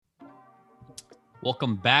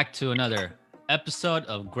Welcome back to another episode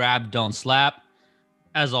of Grab Don't Slap.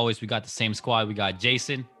 As always, we got the same squad. We got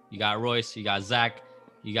Jason, you got Royce, you got Zach,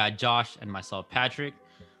 you got Josh, and myself, Patrick.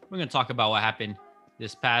 We're going to talk about what happened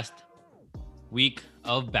this past week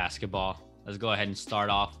of basketball. Let's go ahead and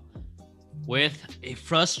start off with a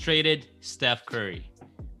frustrated Steph Curry.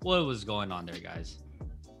 What was going on there, guys?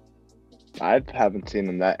 I haven't seen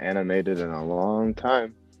him that animated in a long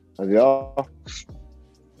time. Have y'all?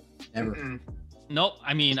 Never. Nope.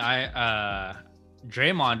 I mean,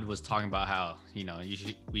 Draymond was talking about how,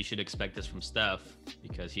 we should expect this from Steph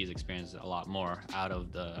because he's experienced a lot more out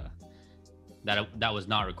of that was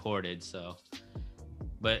not recorded. So,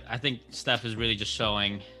 but I think Steph is really just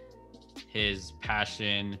showing his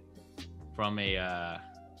passion from a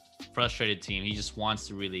frustrated team. He just wants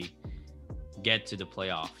to really get to the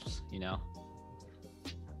playoffs, 100%.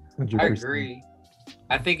 I agree.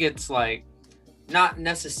 I think it's like not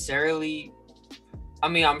necessarily. I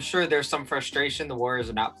mean, I'm sure there's some frustration. The Warriors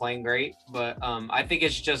are not playing great, but I think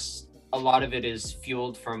it's just a lot of it is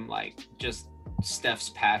fueled from like just Steph's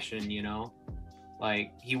passion.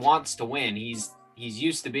 Like he wants to win. He's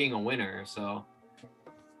used to being a winner. So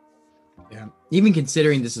Yeah. Even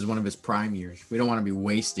considering this is one of his prime years, we don't want to be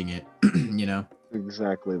wasting it.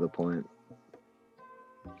 Exactly the point.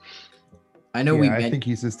 I know I think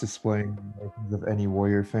he's just displaying the emotions of any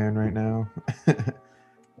Warrior fan right now.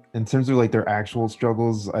 In terms of like their actual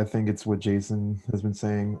struggles, I think it's what Jason has been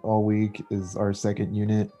saying all week is our second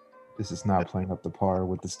unit is just not playing up to par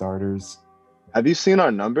with the starters. Have you seen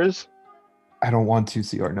our numbers? I don't want to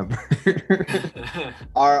see our number.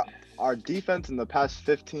 Our defense in the past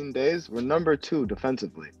 15 days, we're number 2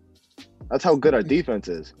 defensively. That's how good our defense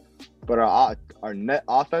is. But our net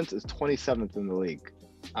offense is 27th in the league.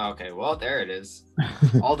 okay, well there it is.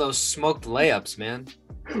 All those smoked layups, man.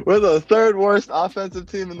 We're the third worst offensive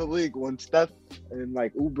team in the league when Steph and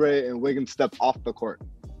like Oubre and Wiggins step off the court.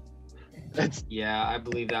 Yeah, I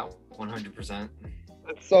believe that 100%.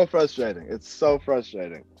 It's so frustrating. It's so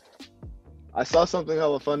frustrating. I saw something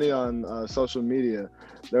hella funny on social media.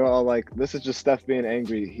 They were all like, "This is just Steph being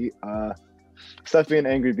angry." Steph being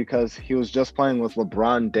angry because he was just playing with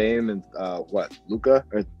LeBron, Dame, and Luka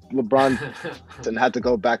or LeBron, and had to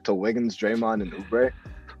go back to Wiggins, Draymond, and Oubre.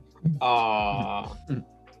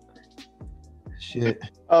 Shit.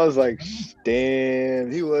 I was like,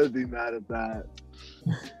 damn, he would be mad at that.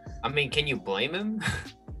 I mean, can you blame him?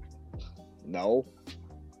 No.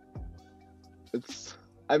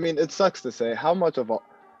 It sucks to say how much of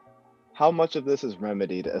this is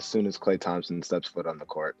remedied as soon as Klay Thompson steps foot on the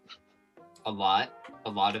court. A lot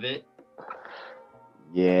of it.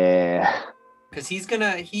 Yeah. Because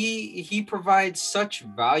he provides such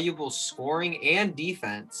valuable scoring and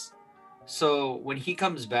defense. So when he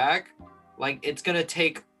comes back, like it's gonna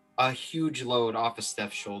take a huge load off of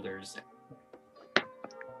Steph's shoulders,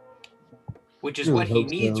 which is what he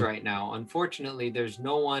needs right now. Unfortunately, there's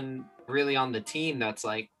no one really on the team that's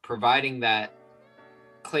like providing that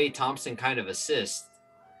Klay Thompson kind of assist.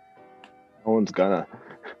 No one's gonna.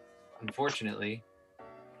 Unfortunately.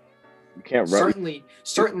 You can't run.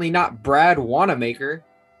 Certainly not Brad Wanamaker.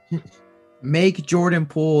 Make Jordan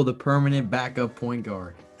Poole the permanent backup point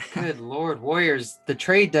guard. Good Lord, Warriors, the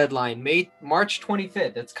trade deadline, March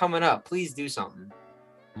 25th. It's coming up. Please do something.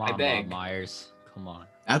 I beg. Myers, come on.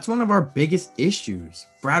 That's one of our biggest issues.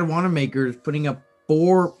 Brad Wanamaker is putting up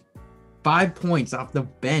 5 points off the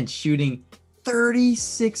bench, shooting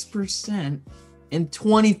 36% and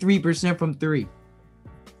 23% from 3. I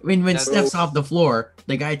mean, when Steph's off the floor,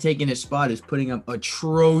 the guy taking his spot is putting up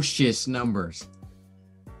atrocious numbers.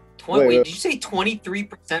 Wait, did you say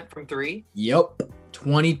 23% from 3? Yep,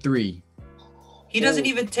 23. He doesn't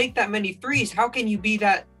even take that many threes. How can you be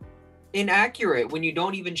that inaccurate when you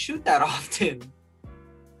don't even shoot that often?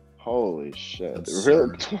 Holy shit!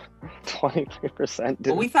 Absurd. Really, 23%.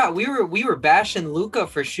 Well, we thought we were bashing Luka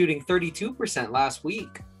for shooting 32% last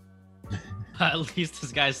week. At least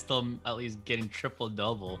this guy's still at least getting triple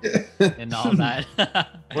double and all that.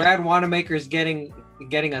 Brad Wanamaker's getting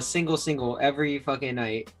a single every fucking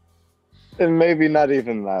night. And maybe not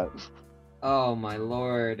even that. Oh my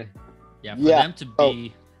Lord. Yeah, for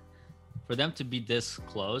them to be this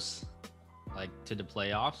close, like to the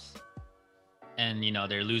playoffs, and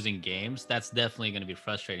they're losing games, that's definitely going to be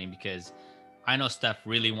frustrating because I know Steph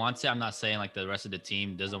really wants it. I'm not saying like the rest of the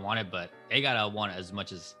team doesn't want it, but they gotta want it as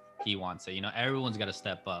much as he wants it. Everyone's got to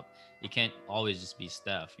step up. It can't always just be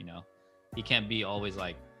Steph. He can't be always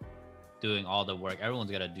like doing all the work.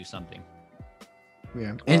 Everyone's got to do something.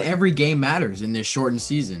 Yeah, and every game matters in this shortened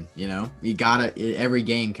season. You gotta. Every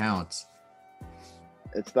game counts.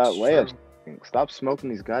 It's that layup. smoking. Stop smoking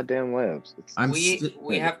these goddamn layups.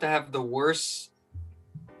 We have to have the worst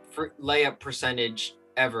layup percentage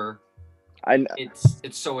ever.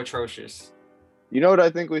 It's so atrocious. You know what I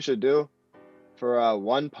think we should do? For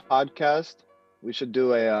one podcast, we should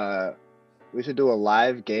do a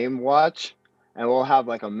live game watch, and we'll have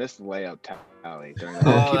like a missed layup tally during the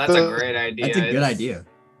Oh, that's a great idea. That's a good idea.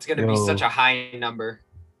 It's gonna be such a high number.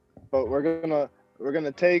 But we're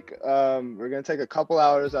gonna take a couple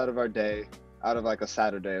hours out of our day, out of like a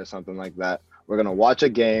Saturday or something like that. We're gonna watch a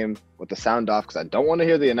game with the sound off because I don't want to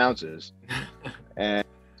hear the announcers, and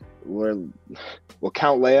we'll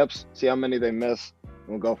count layups, see how many they miss, and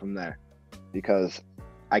we'll go from there. Because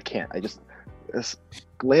I can't. This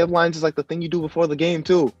layup lines is like the thing you do before the game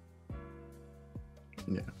too.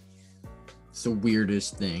 Yeah. It's the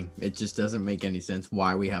weirdest thing. It just doesn't make any sense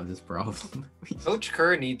why we have this problem. Coach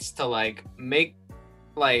Kerr needs to make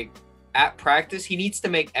at practice, he needs to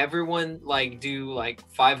make everyone do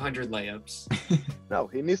 500 layups. No,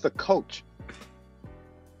 he needs to coach.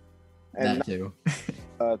 And that too.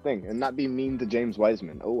 and not be mean to James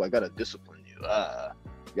Wiseman. Oh, I gotta discipline you.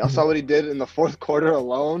 Y'all saw what he did in the fourth quarter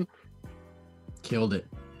alone? Killed it.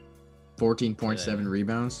 14.7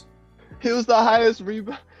 rebounds. He was the highest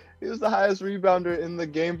rebounder in the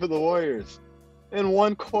game for the Warriors in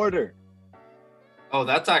one quarter. Oh,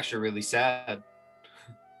 that's actually really sad.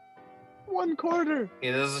 One quarter.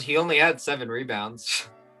 He only had 7 rebounds.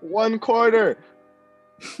 One quarter.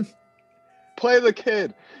 Play the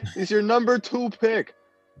kid. He's your number 2 pick.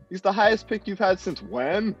 He's the highest pick you've had since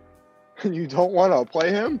when? And you don't want to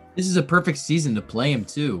play him? This is a perfect season to play him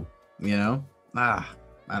too. You know? I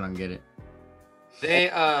don't get it.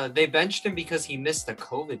 They benched him because he missed a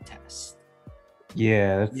COVID test.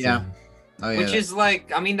 Yeah. Yeah. Oh, yeah. Which is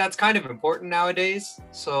that's kind of important nowadays.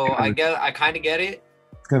 So I kind of get it.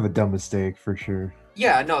 It's kind of a dumb mistake for sure.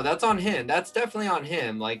 Yeah, no, that's on him. That's definitely on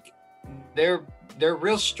him. They're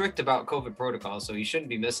real strict about COVID protocols, so he shouldn't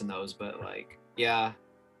be missing those. But yeah.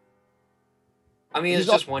 It's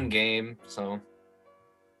just one game, so.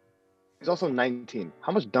 He's also 19.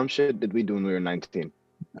 How much dumb shit did we do when we were 19?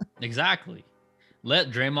 Exactly.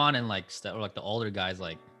 Let Draymond and the older guys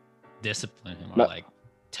discipline him or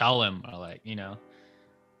tell him or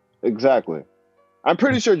Exactly. I'm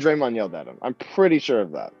pretty sure Draymond yelled at him. I'm pretty sure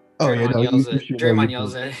of that. Draymond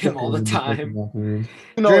yells at him all the time.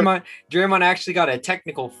 Draymond actually got a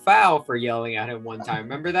technical foul for yelling at him one time.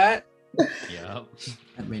 Remember that? Yeah.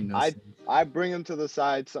 That made no sense. I bring him to the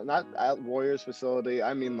side, so not at Warriors facility.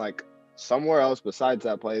 I mean, somewhere else besides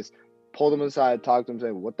that place. Pulled him aside, talked to him,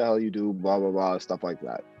 say, "What the hell you do?" Blah blah blah, stuff like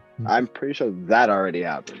that. I'm pretty sure that already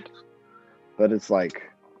happened. But it's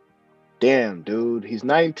damn, dude, he's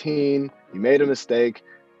 19. You made a mistake.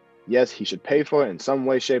 Yes, he should pay for it in some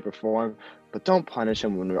way, shape, or form. But don't punish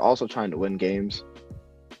him when we're also trying to win games.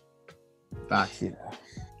 Facts. Yeah.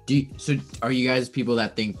 So are you guys people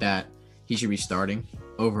that think that he should be starting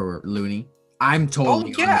over Looney? I'm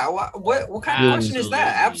totally. Oh yeah. What kind of question is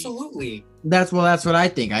that? Absolutely. That's what I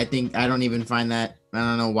think. I don't even find that. I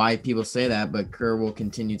don't know why people say that, but Kerr will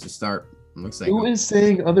continue to start. Looks like. Who is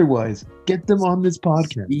saying otherwise? Get them on this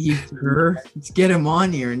podcast. Kerr, let's get him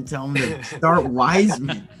on here and tell him to start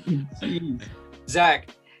Wiseman. Jeez. Zach,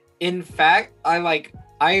 in fact, I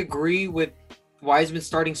agree with Wiseman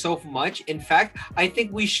starting so much. In fact, I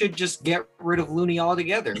think we should just get rid of Looney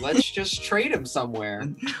altogether. Let's just trade him somewhere.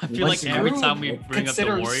 I feel like every time we bring up the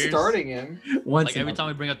Warriors, starting him. Every time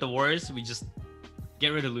we bring up the Warriors, we just get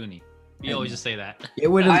rid of Looney. We always just say that.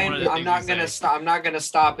 I'm not gonna stop. I'm not gonna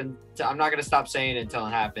stop saying it until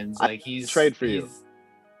it happens. He's trade for you.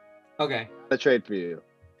 Okay. A trade for you.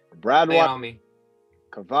 Brad Lay on me.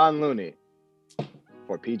 Kevon Looney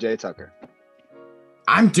for PJ Tucker.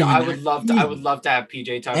 I'm doing. I would love to have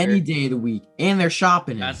PJ Tucker any day of the week, and they're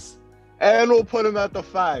shopping him. And we'll put him at the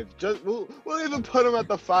 5. We'll even put him at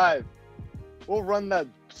the 5. We'll run that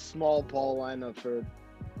small ball lineup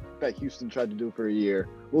that Houston tried to do for a year.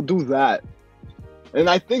 We'll do that, and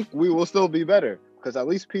I think we will still be better because at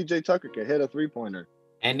least PJ Tucker can hit a 3-pointer.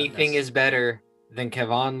 Anything is better than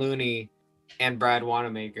Kevon Looney and Brad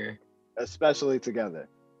Wanamaker, especially together.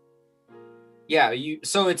 Yeah,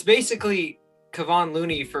 so it's basically Kevon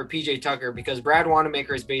Looney for PJ Tucker because Brad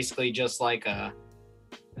Wanamaker is basically just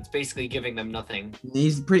it's basically giving them nothing.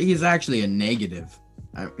 He's actually a negative.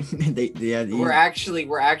 We're actually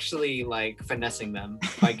finessing them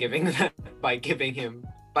by giving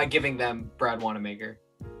them Brad Wanamaker.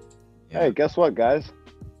 Yeah. Hey, guess what, guys?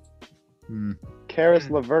 Karis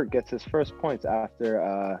LeVert gets his first points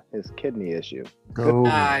after his kidney issue. Go.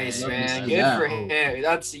 Nice, Love to man. see Good that. for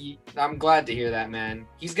him. I'm glad to hear that, man.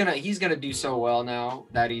 He's gonna do so well now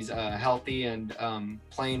that he's healthy and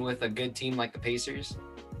playing with a good team like the Pacers.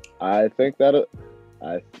 I think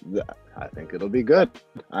I think it'll be good.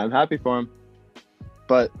 I'm happy for him.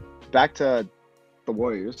 But back to the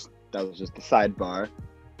Warriors. That was just the sidebar.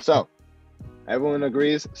 So everyone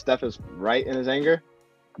agrees Steph is right in his anger.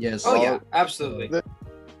 Yes. Oh yeah, absolutely.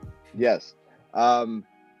 Yes.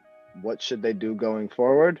 What should they do going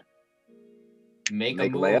forward? Make a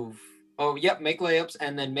Make move. layup. Oh, yep, make layups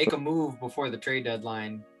and then make a move before the trade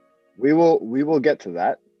deadline. We will get to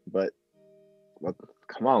that, but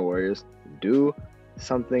come on, Warriors. Do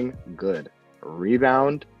something good.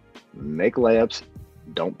 Rebound, make layups,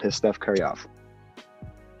 don't piss Steph Curry off.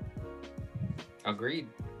 Agreed.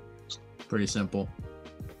 Pretty simple.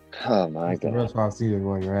 Oh my The god. refs off either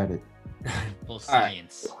while you're at it. Full right.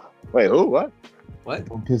 science. Wait, who? What? What?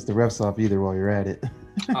 Don't piss the refs off either while you're at it.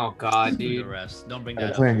 Oh god, Do the dude. refs. Don't bring Gotta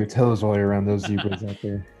that play on up. your toes while you're around those zebras out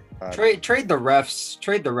there. Trade the refs.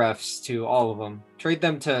 Trade the refs to all of them. Trade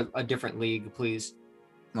them to a different league, please.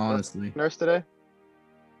 Honestly. Nurse today?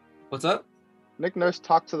 What's up? Nick Nurse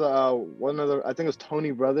talked to the one of the, I think it was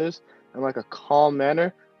Tony Brothers, in like a calm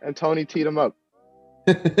manner, and Tony teed him up.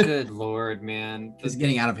 Good lord, man. It's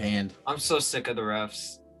getting out of hand. I'm so sick of the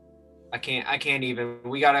refs. I can't even.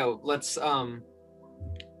 We gotta let's How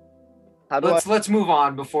do let's move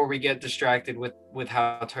on before we get distracted with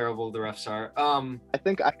how terrible the refs are. I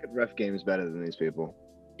think I could ref games better than these people.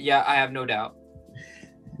 Yeah, I have no doubt.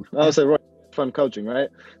 Oh, so Roy, fun coaching, right?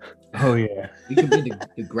 Oh yeah. We could be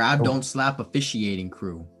the grab don't slap officiating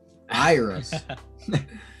crew. Hire us.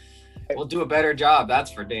 We'll do a better job,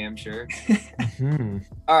 that's for damn sure. Hmm.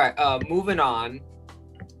 All right, moving on.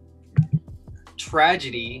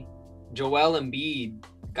 Tragedy. Joel Embiid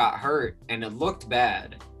got hurt and it looked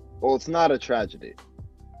bad. Well, it's not a tragedy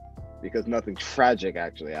because nothing tragic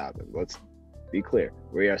actually happened. Let's be clear.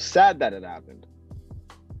 We are sad that it happened,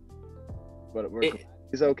 but we're glad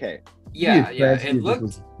he's okay. Yeah, It'd be yeah. tragic It if looked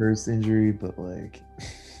was a first injury, but like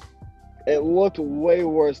It looked way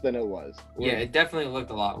worse than it was. yeah, it definitely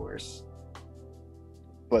looked a lot worse.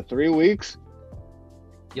 But 3 weeks?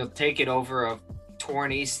 You'll take it over a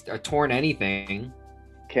torn anything.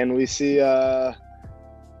 Can we see? How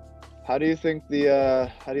do you think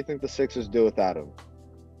the Sixers do without him?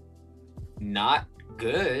 Not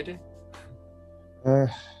good. uh,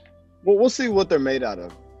 Well, we'll see what they're made out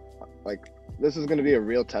of. Like, this is going to be a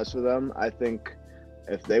real test for them. I think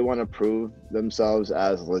if they want to prove themselves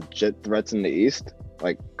as legit threats in the East,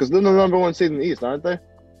 like, because they're the number one seed in the East, aren't they?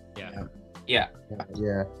 Yeah. Yeah.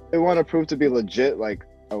 yeah. They want to prove to be legit, like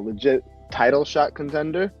a legit title shot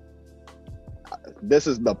contender. This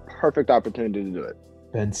is the perfect opportunity to do it.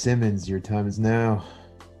 Ben Simmons, your time is now.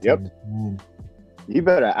 Yep. Time to shine. You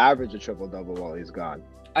better average a triple double while he's gone.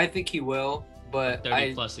 I think he will, but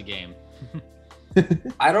 30 plus a game.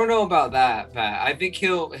 I don't know about that, Pat. I think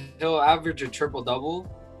he'll average a triple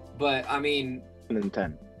double, but I mean,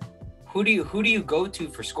 10. who do you go to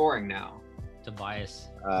for scoring now? Tobias.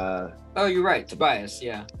 Oh, you're right, Tobias.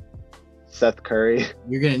 Yeah, Seth Curry.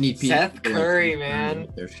 You're gonna need people. Seth Curry, man.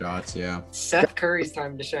 With their shots, yeah. Seth Curry's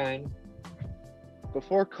time to shine.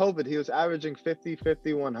 Before COVID, he was averaging 50,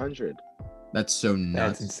 50, 100. That's so That's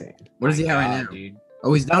nuts. insane. What is he at right now? dude?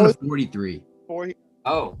 Oh, he's down to 43. Before he,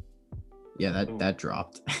 Oh, Yeah, that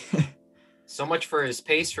dropped. so much for his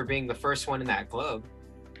pace for being the first one in that club.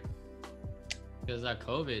 Because that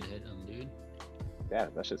COVID hit him, dude. yeah,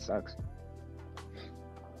 that shit sucks.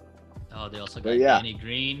 Oh, they also But got yeah. Danny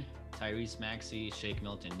Green, Tyrese Maxey, Shake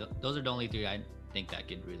Milton. Those are the only three I think that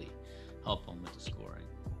could really help him with the scoring.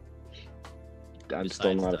 I'm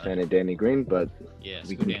still Besides not a the- fan of Danny Green, but Yeah,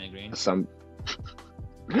 We screw can- Danny Green. some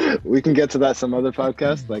we can get to that some other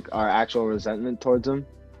podcast, like our actual resentment towards him.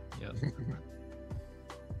 Yep.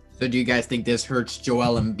 So do you guys think this hurts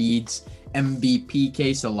Joel Embiid's MVP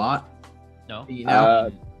case a lot? No. You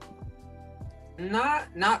know?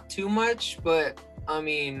 Not too much, but I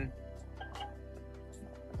mean,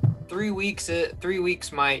 3 weeks. 3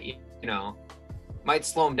 weeks might might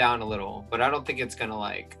slow him down a little, but I don't think it's gonna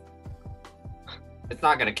like. It's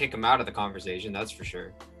not gonna kick him out of the conversation. That's for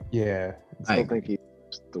sure. Yeah. I I don't think he's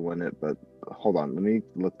to win it, but hold on, let me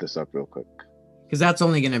look this up real quick. Because that's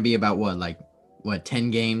only gonna be about what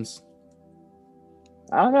 10 games?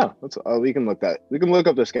 I don't know. Let's we can look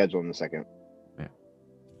up the schedule in a second.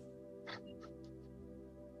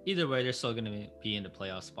 Either way, they're still gonna be in the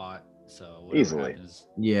playoff spot. So whatever Easily. happens,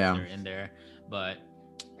 Yeah. they're in there. But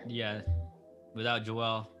yeah, without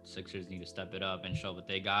Joel, Sixers need to step it up and show what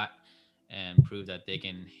they got. and prove that they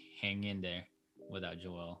can hang in there without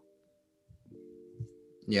Joel.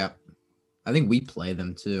 Yeah. I think we play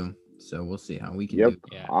them too. So we'll see how we can Yep. do.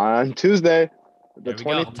 Yeah. On Tuesday, the There we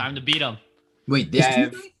go. 20th. Time to beat them. Wait, this Yeah,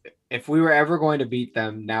 Tuesday? if we were ever going to beat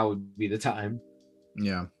them, now would be the time.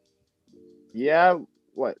 Yeah. Yeah,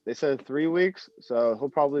 what they said 3 weeks, so he'll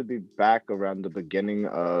probably be back around the beginning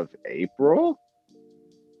of April.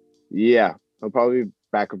 Yeah, he'll probably be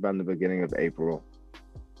back around the beginning of April,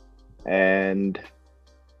 and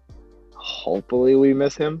hopefully we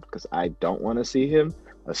miss him because I don't want to see him,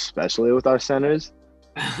 especially with our centers.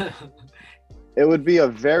 It would be a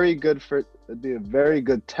very good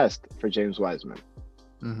test for James Wiseman.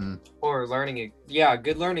 Mm-hmm. Or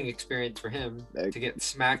good learning experience for him to get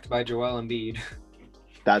smacked by Joel Embiid.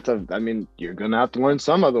 I mean, you're gonna have to learn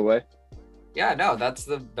some other way. Yeah, no, that's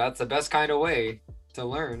the best kind of way to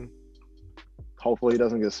learn. Hopefully he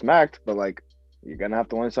doesn't get smacked, but like you're gonna have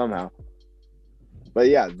to learn somehow. But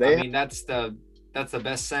yeah, I mean, that's the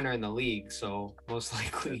best center in the league, so most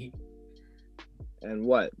likely. And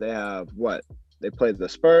they played the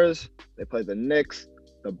Spurs, they played the Knicks,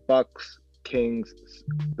 the Bucks, Kings,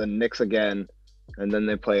 the Knicks again, and then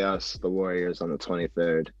they play us, the Warriors, on the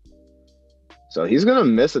 23rd. So he's gonna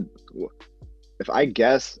miss it. If I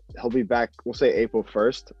guess, he'll be back, we'll say April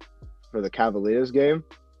 1st for the Cavaliers game.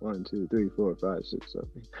 1, 2, 3, 4, 5, 6, 7.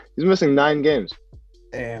 He's missing 9 games.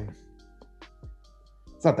 Damn.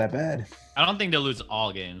 It's not that bad. I don't think they'll lose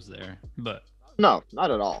all games there, but No, not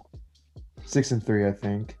at all. 6-3, I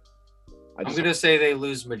think. I'm gonna say they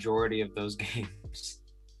lose majority of those games.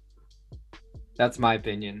 That's my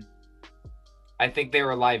opinion. I think they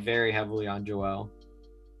rely very heavily on Joel.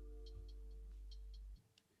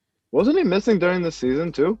 Wasn't he missing during the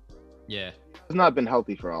season too? yeah, He's not been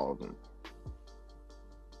healthy for all of them.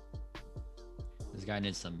 this guy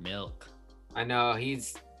needs some milk. I know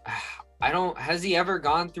has he ever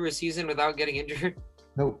gone through a season without getting injured?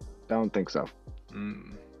 Nope. Don't think so.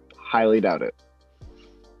 Mm, Highly doubt it.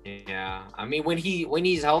 yeah. I mean, when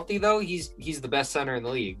he's healthy though, he's the best center in the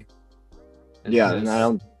league. It's Yeah, just- and I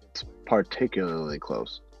don't it's particularly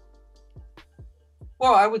close.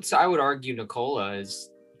 Well, I would argue Nikola is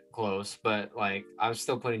close, but like I'm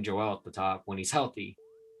still putting Joel at the top when he's healthy.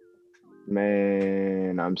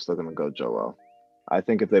 Man, I'm still gonna go Joel. I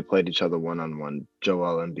think if they played each other 1-on-1,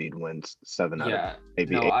 Joel Embiid wins 7 out of Yeah.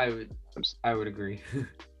 maybe No, 8, I would agree.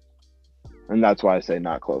 and that's why I say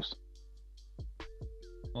not close.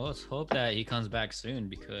 Well, let's hope that he comes back soon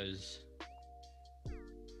because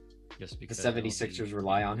The it'll 76ers be-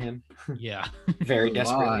 rely on him Yeah. very Rely.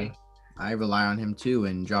 desperately. I rely on him too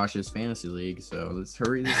in Josh's fantasy league, so let's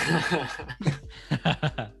hurry this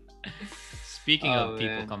up. Speaking Oh, of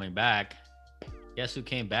people man. coming back, guess who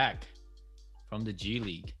came back from the G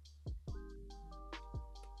League?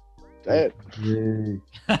 Say it. Yay.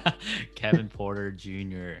 Kevin Porter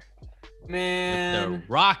Jr. with Man, the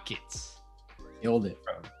Rockets. Killed it.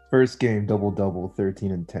 First game, double-double,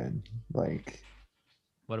 13 and 10. Like,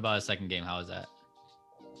 What about his second game? How was that?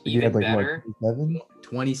 he even had like better. what, 7?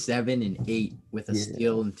 27 and 8 with a Yeah.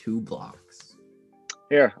 steal and 2 blocks.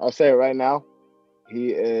 Here, I'll say it right now. He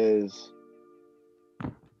is,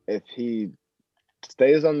 if he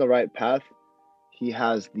stays on the right path, he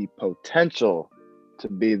has the potential to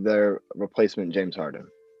be their replacement James Harden.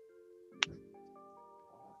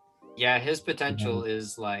 Yeah, his potential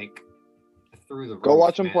is like through the Go roof,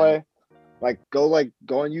 watch him man. play. Go on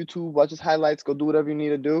YouTube, watch his highlights, go do whatever you need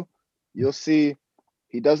to do. You'll see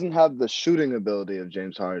he doesn't have the shooting ability of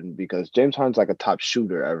James Harden because James Harden's like a top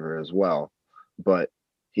shooter ever as well. But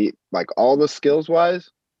he like all the skills wise,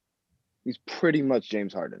 he's pretty much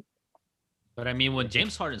James Harden. But I mean, when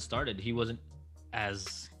James Harden started, he wasn't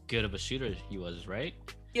as good of a shooter as he was, right?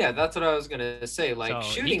 Yeah, that's what I was gonna say. Like So,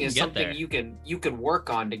 he shooting can is get something there. you can work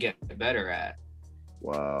on to get better at.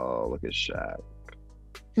 Wow, look at Shaq.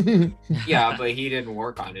 Yeah, but he didn't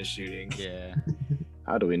work on his shooting. Yeah.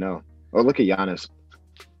 How do we know? Oh, look at Giannis.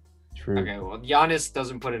 True. Okay, well, Giannis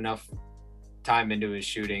doesn't put enough time into his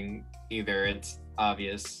shooting either. It's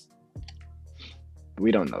obvious.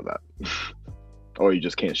 We don't know that. Or you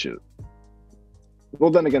just can't shoot. Well,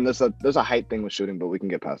 then again, there's a height thing with shooting, but we can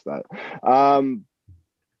get past that.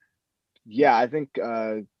 Yeah, I think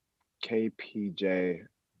KPJ,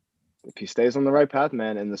 if he stays on the right path,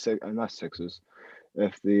 man, in the not Sixers,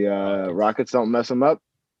 if the Rockets don't mess him up,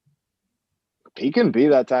 he can be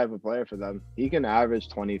that type of player for them. He can average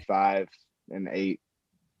 25 and 8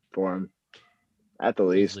 for him at the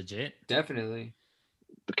He's least. legit. Definitely.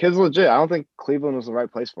 The kid's legit. I don't think Cleveland was the right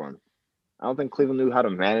place for him. I don't think Cleveland knew how to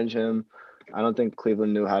manage him. I don't think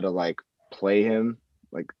Cleveland knew how to like play him.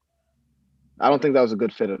 Like, I don't think that was a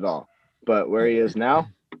good fit at all. But where he is now,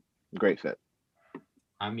 great fit.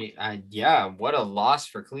 I mean, yeah, what a loss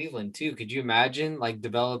for Cleveland too. Could you imagine like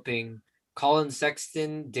developing Colin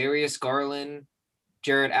Sexton, Darius Garland,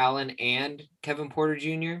 Jared Allen, and Kevin Porter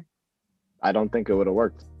Jr.? I don't think it would have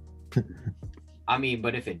worked. I mean,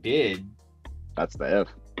 but if it did, That's the if.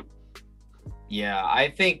 yeah, I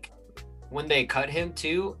think when they cut him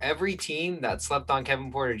too, every team that slept on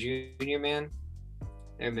Kevin Porter Jr., man,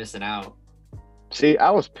 they're missing out. See,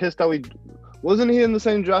 I was pissed that wasn't he in the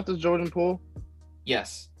same draft as Jordan Poole?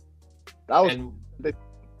 Yes. That was And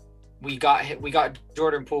we got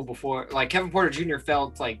Jordan Poole before, like Kevin Porter Jr.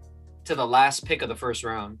 fell to the last pick of the first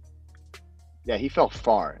round. yeah, he fell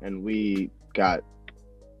far, and we got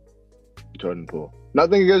Jordan Poole.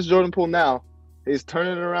 Nothing against Jordan Poole now. He's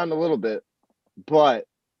turning it around a little bit, but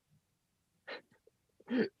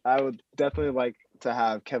I would definitely like to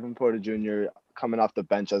have Kevin Porter Jr. coming off the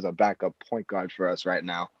bench as a backup point guard for us right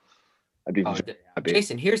now. I'd be very happy.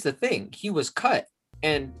 Jason, here's the thing: he was cut,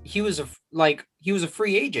 and he was a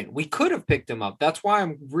free agent. We could have picked him up. That's why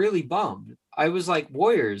I'm really bummed. I was like,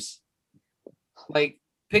 Warriors, like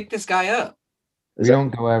pick this guy up. We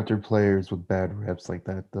don't go after players with bad reps like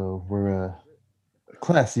that, though. We're a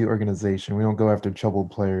classy organization. We don't go after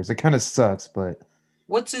troubled players. It kind of sucks, but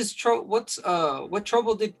What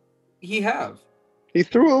trouble did he have? He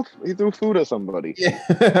threw food at somebody. yeah.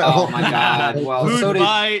 Oh my God! Well, Food so did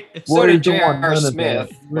fight. Warriors don't J.R. want none of that.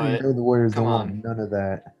 Smith. You already But know the Warriors come don't on. want none of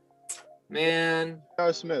that. man,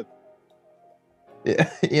 J.R. Smith. Yeah,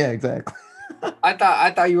 yeah, exactly. I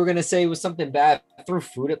thought you were gonna say it was something bad. Threw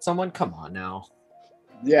food at someone. Come on now.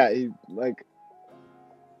 Yeah, he like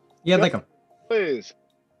Yeah, like a please.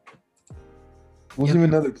 It wasn't even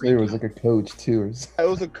another player. It was like a coach too. Or something. It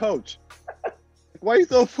was a coach. Why you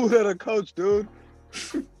throw food at a coach, dude?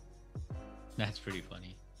 That's pretty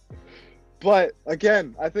funny. But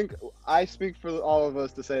again, I think I speak for all of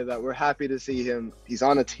us to say that we're happy to see him. He's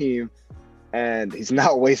on a team, and he's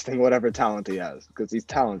not wasting whatever talent he has because he's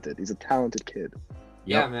talented. He's a talented kid.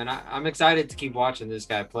 Yeah, Yep. man, I'm excited to keep watching this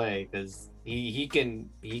guy play because he can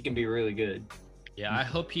be really good. Yeah, I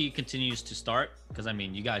hope he continues to start because I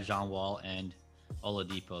mean, you got John Wall and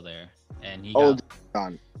Oladipo there, and he got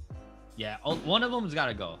Gone. yeah, one of them's got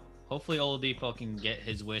to go. Hopefully, Oladipo can get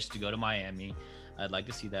his wish to go to Miami. I'd like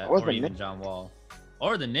to see that, Or or the even Knicks. John Wall,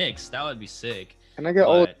 or the Knicks. That would be sick. Can I get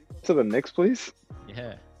all But, to the Knicks, please?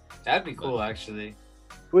 yeah, That'd be cool, actually.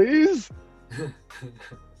 Please.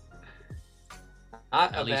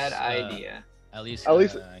 Not a At least, bad idea. at least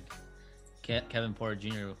Kevin Porter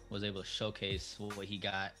Jr. was able to showcase what he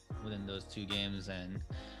got within those 2 games, and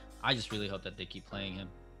I just really hope that they keep playing him.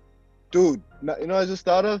 Dude, you know what I just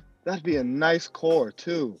thought of? That'd be a nice core,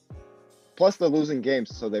 too. Plus, they're losing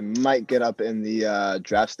games, so they might get up in the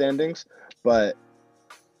draft standings. But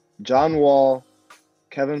John Wall,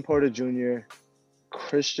 Kevin Porter Jr.,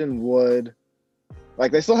 Christian Wood.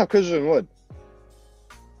 Like, they still have Christian Wood.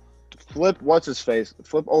 Flip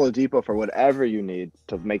Flip Oladipo for whatever you need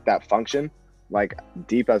to make that function, like,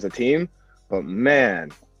 deep as a team. But,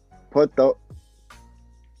 man, put the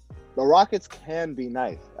Rockets can be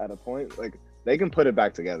nice at a point. Like, they can put it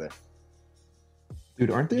back together. Dude,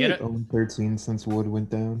 aren't they Get like it? 0-13 since Wood went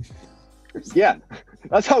down? Yeah,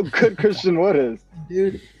 that's how good Christian Wood is.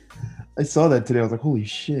 Dude, I saw that today. I was like, holy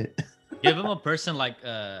shit. Give him a person like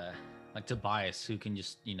Tobias who can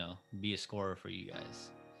just be a scorer for you guys.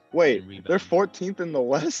 Wait, And rebound. they're 14th in the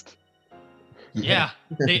West? Yeah,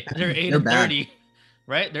 they're 8 They're and back. 30,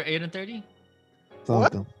 right? They're 8 and 30. Hold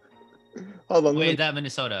Something. on. let me- Wait, that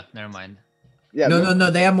Minnesota. Never mind. yeah, no.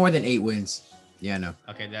 They have more than 8 wins. Yeah, no.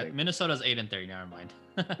 Okay, that Minnesota's 8 and 30. Never mind.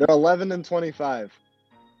 they're 11 and 25.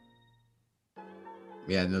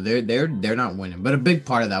 Yeah, no, they're not winning. But a big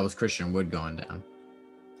part of that was Christian Wood going down.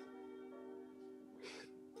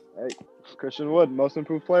 Hey, Christian Wood, most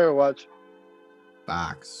improved player. Watch.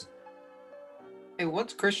 Box. Hey,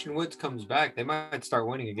 once Christian Woods comes back, they might start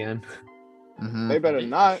winning again. Mm-hmm. They better They for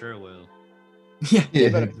not. sure will. Yeah. Yeah.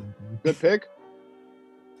 better- Good pick.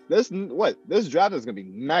 This draft is gonna be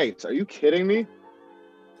nice. Are you kidding me?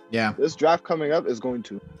 Yeah. This draft coming up is going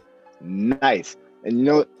to nice. And you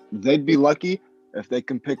know what? They'd be lucky if they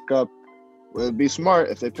can pick up. Well, it'd be smart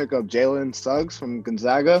if they pick up Jalen Suggs from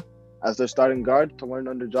Gonzaga as their starting guard to learn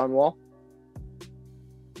under John Wall.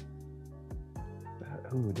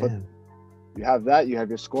 Oh, damn. You have that. You have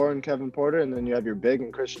your scorer in Kevin Porter, and then you have your big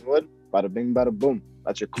and Christian Wood. Bada bing, bada boom.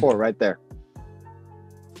 That's your core right there.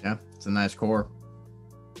 Yeah. It's a nice core.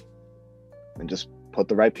 And just put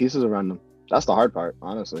the right pieces around them. That's the hard part,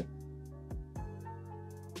 honestly.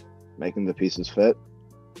 Making the pieces fit.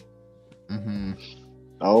 Mm-hmm.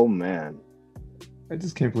 Oh man. I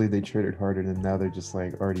just can't believe they traded Harden and now they're just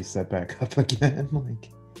like already set back up again. Like,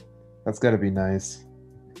 that's got to be nice.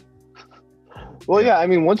 Well, yeah, I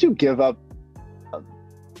mean, once you give up a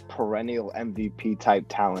perennial MVP type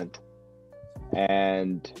talent,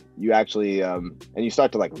 and you actually and you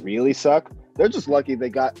start to like really suck, they're just lucky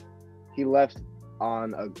he left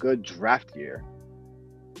on a good draft year.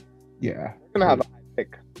 Yeah. They're gonna have a high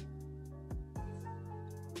pick.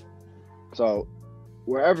 So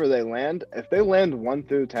wherever they land, if they land 1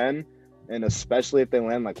 through 10, and especially if they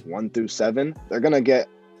land like 1 through 7, they're gonna get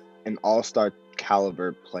an all-star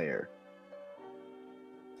caliber player.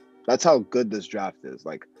 That's how good this draft is.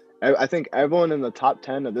 Like, I think everyone in the top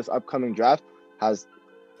 10 of this upcoming draft has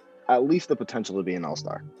at least the potential to be an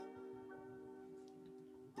all-star.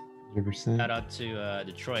 100%. Shout out to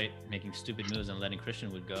Detroit making stupid moves and letting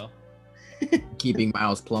Christian Wood go. Keeping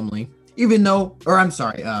Miles Plumlee, even though, or I'm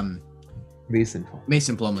sorry, Mason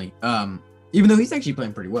Plumlee. Even though he's actually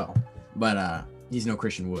playing pretty well, but he's no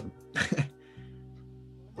Christian Wood.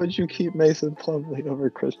 Would you keep Mason Plumlee over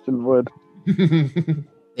Christian Wood?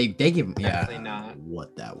 They give him Definitely not.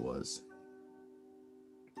 what that was.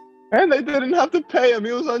 And they didn't have to pay him.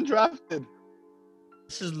 He was undrafted.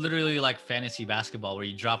 This is literally like fantasy basketball where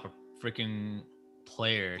you drop a freaking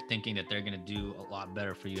player thinking that they're gonna do a lot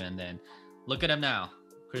better for you, and then look at him now.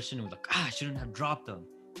 Christian was like, I shouldn't have dropped him.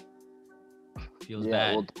 Feels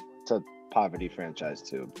bad. Well, it's a poverty franchise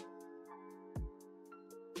too.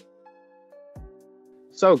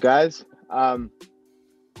 So guys,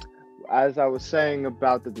 as I was saying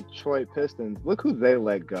about the Detroit Pistons, look who they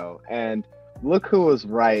let go, and look who was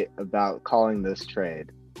right about calling this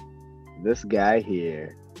trade. This guy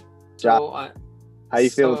here. Josh, how you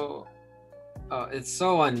feel? It's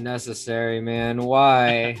so unnecessary, man.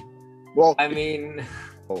 Why? Well, I mean,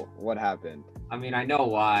 what happened? I mean, I know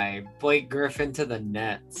why. Blake Griffin to the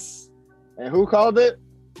Nets. And who called it?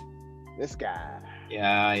 This guy.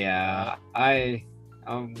 Yeah. I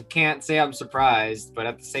can't say I'm surprised, but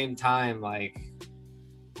at the same time, like,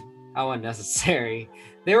 how unnecessary.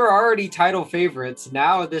 They were already title favorites.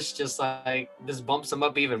 Now this just like this bumps them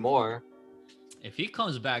up even more. If he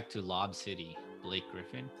comes back to Lob City, Blake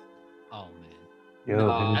Griffin, oh man.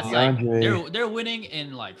 Yo, That's DeAndre. like they're winning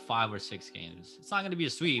in like 5 or 6 games. It's not gonna be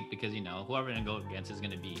a sweep because whoever gonna go against is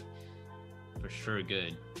gonna be for sure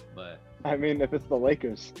good. But I mean, if it's the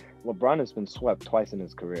Lakers, LeBron has been swept twice in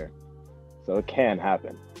his career, so it can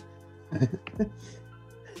happen.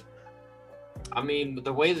 I mean,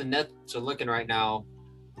 the way the Nets are looking right now,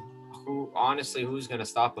 who's gonna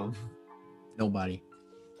stop them? Nobody.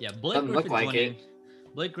 yeah, Blake Doesn't look Griffin like joining, it.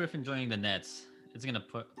 Blake Griffin joining the Nets, it's gonna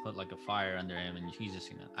put like a fire under him, and he's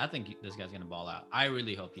just gonna. I think this guy's gonna ball out. I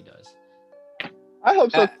really hope he does. I hope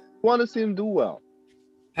so. Pat, I want to see him do well.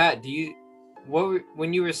 Pat,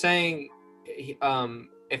 when you were saying,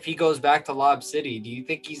 if he goes back to Lob City, do you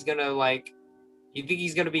think he's gonna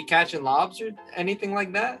be catching lobs or anything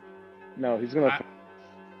like that? No, he's gonna.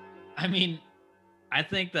 I mean, I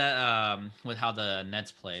think that with how the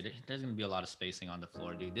Nets played, there's gonna be a lot of spacing on the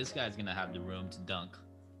floor, dude. This guy's gonna have the room to dunk,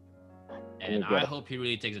 and I hope he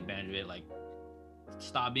really takes advantage of it. Like,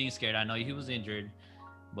 stop being scared. I know he was injured,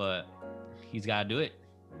 but he's gotta do it.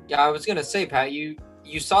 Yeah, I was gonna say, Pat, you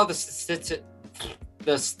saw the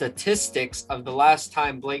statistics of the last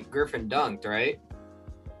time Blake Griffin dunked, right?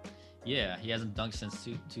 Yeah, he hasn't dunked since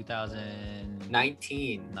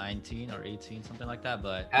 2019 or 18, something like that.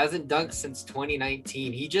 But Hasn't dunked since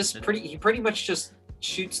 2019. He pretty much just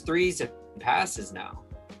shoots threes and passes now.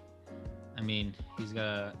 I mean, he's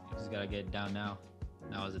gotta get it down now.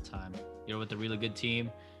 Now is the time. You're with a really good team.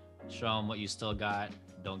 Show them what you still got.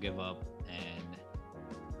 Don't give up, and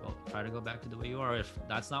try to go back to the way you are. If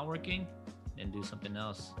that's not working, then do something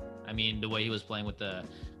else. I mean, the way he was playing with the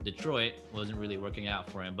Detroit wasn't really working out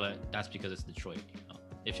for him, but that's because it's Detroit.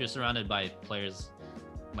 If you're surrounded by players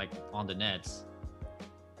like on the Nets,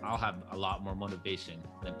 I'll have a lot more motivation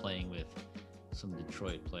than playing with some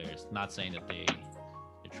Detroit players. Not saying that they're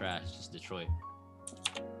trash, just Detroit.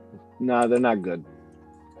 No, they're not good.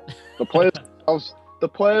 The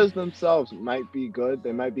players themselves might be good.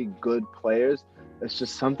 They might be good players. It's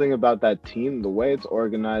just something about that team, the way it's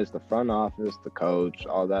organized, the front office, the coach,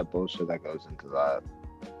 all that bullshit that goes into that.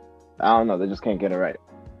 I don't know. They just can't get it right.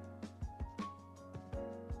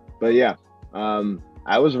 But yeah,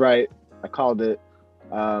 I was right. I called it.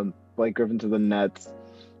 Blake Griffin to the Nets.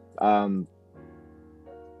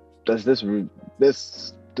 Does this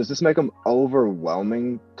make them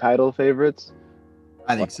overwhelming title favorites?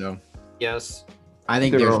 I think so. Yes. I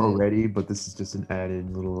think They're already, but this is just an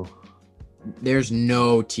added little. There's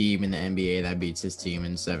no team in the NBA that beats his team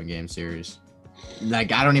in 7-game series.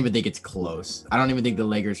 Like, I don't even think it's close. I don't even think the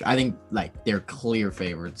Lakers. I think like they're clear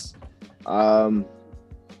favorites.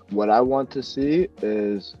 What I want to see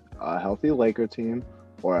is a healthy Laker team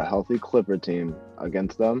or a healthy Clipper team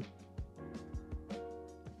against them.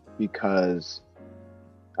 Because,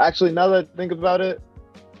 actually, now that I think about it,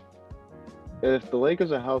 if the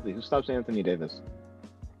Lakers are healthy, who stops Anthony Davis?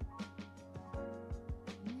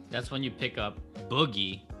 That's when you pick up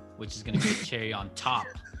Boogie, which is going to be a cherry on top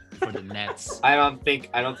for the Nets. I don't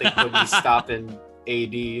think Boogie's stopping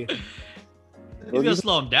AD. He's going to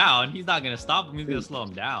slow him down. He's not going to stop him. He's going to slow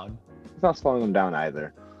him down. He's not slowing him down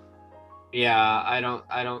either. Yeah,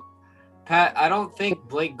 Pat, I don't think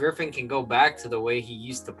Blake Griffin can go back to the way he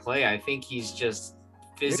used to play. I think he's just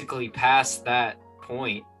physically past that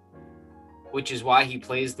point, which is why he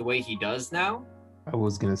plays the way he does now. I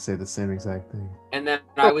was gonna say the same exact thing. And then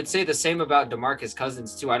I would say the same about DeMarcus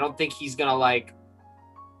Cousins too. I don't think he's gonna like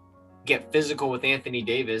get physical with Anthony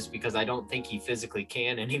Davis because I don't think he physically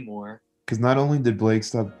can anymore. Because not only did Blake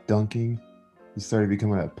stop dunking, he started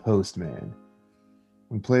becoming a post man.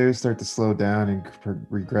 When players start to slow down and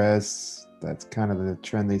regress, that's kind of the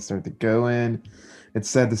trend they start to go in. It's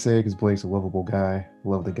sad to say because Blake's a lovable guy.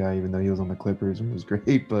 Love the guy, even though he was on the Clippers and was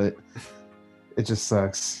great, but it just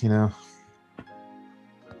sucks, you know?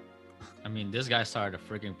 I mean, this guy started a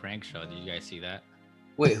freaking prank show. Did you guys see that?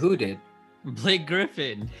 Wait, who did? Blake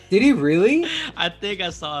Griffin. Did he really? I think I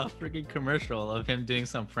saw a freaking commercial of him doing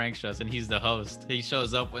some prank shows, and he's the host. He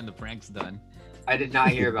shows up when the prank's done. I did not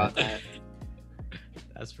hear about that.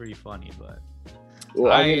 That's pretty funny, but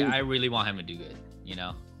Well, I really want him to do good. You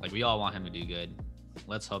know, like we all want him to do good.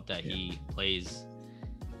 Let's hope that he plays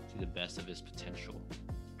to the best of his potential.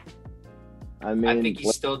 I mean, I think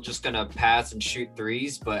he's still just gonna pass and shoot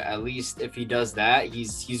threes, but at least if he does that,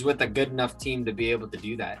 he's with a good enough team to be able to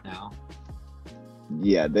do that now.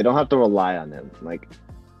 yeah, they don't have to rely on him. Like,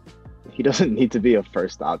 he doesn't need to be a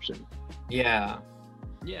first option. Yeah.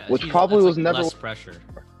 Yeah, Which probably that's was like never- less pressure.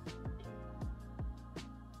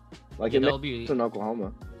 Like, Yeah, it that'll makes be. in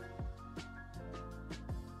Oklahoma.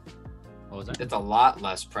 What was that? It's a lot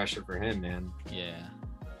less pressure for him, man. Yeah.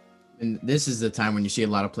 And this is the time when you see a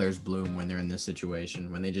lot of players bloom when they're in this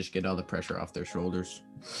situation, when they just get all the pressure off their shoulders.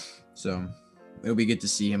 So it'll be good to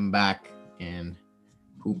see him back and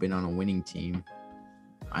hooping on a winning team.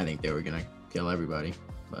 I think they were gonna kill everybody,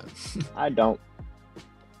 but I don't.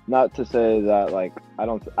 Not to say that, like,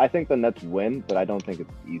 I think the Nets win, but I don't think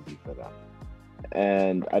it's easy for them.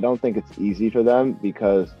 And I don't think it's easy for them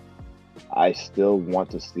because I still want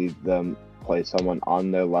to see them play someone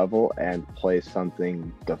on their level and play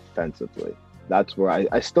something defensively. That's where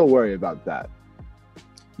I still worry about that.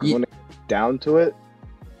 Ye- When it comes down to it,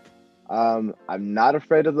 I'm not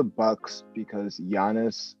afraid of the Bucks because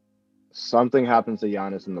Giannis, something happens to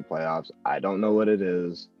Giannis in the playoffs. I don't know what it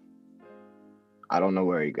is. I don't know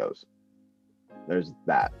where he goes. There's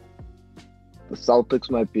that. The Celtics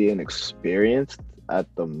might be inexperienced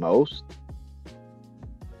at the most.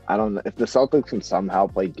 I don't know if the Celtics can somehow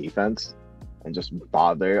play defense and just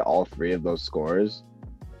bother all three of those scorers,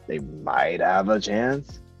 they might have a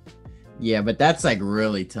chance. yeah, but that's like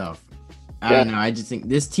really tough. I don't know. I just think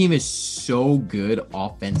this team is so good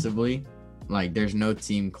offensively. Like, there's no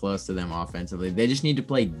team close to them offensively. They just need to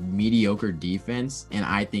play mediocre defense, and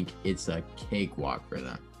I think it's a cakewalk for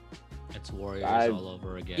them. It's Warriors I've- all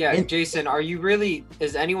over again. Yeah, And- Jason,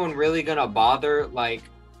 is anyone really gonna bother like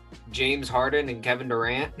James Harden and Kevin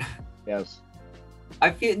Durant? Yes. I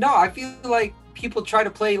feel like people try to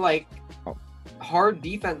play like hard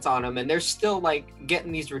defense on them, and they're still like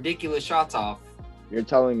getting these ridiculous shots off. You're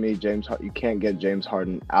telling me you can't get James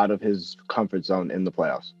Harden out of his comfort zone in the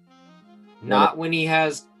playoffs. Not when he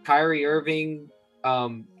has Kyrie Irving,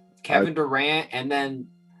 Kevin Durant, and then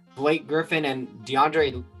Blake Griffin and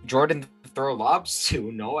DeAndre Jordan throw lobs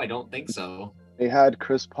to. No, I don't think so. They had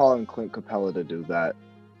Chris Paul and Clint Capella to do that.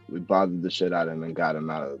 We bothered the shit out of him and got him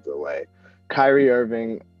out of the way. Kyrie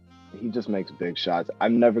Irving, he just makes big shots.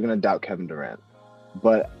 I'm never going to doubt Kevin Durant.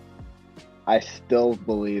 But I still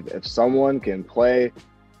believe if someone can play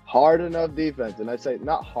hard enough defense, and I say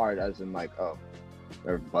not hard as in like, oh,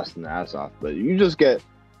 they're busting their ass off, but you just get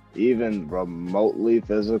even remotely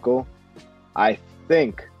physical, I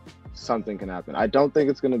think something can happen. I don't think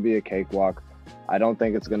it's going to be a cakewalk. I don't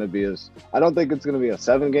think it's going to be a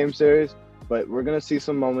 7-game series, but we're going to see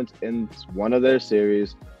some moments in one of their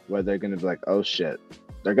series where they're going to be like, oh shit.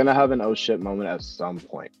 They're going to have an oh shit moment at some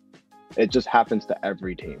point. It just happens to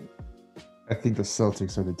every team. I think the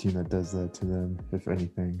Celtics are the team that does that to them, if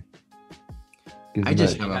anything. Gives I them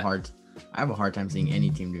just that- have a hard time seeing any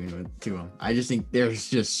team doing it to them. I just think there's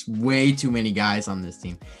just way too many guys on this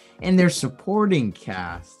team. And their supporting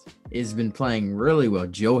cast has been playing really well.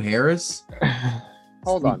 Joe Harris.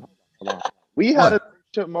 Hold on. We had a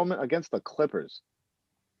shit moment against the Clippers.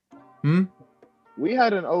 Hmm? We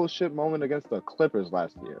had an oh shit moment against the Clippers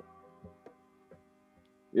last year.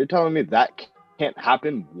 You're telling me that can't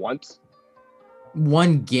happen once?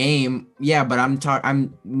 One game. Yeah, but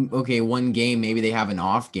I'm okay, one game, maybe they have an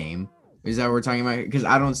off game. Is that what we're talking about? Because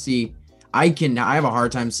I don't see I have a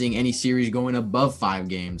hard time seeing any series going above 5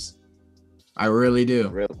 games. I really do.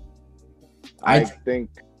 Really? I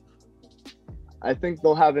think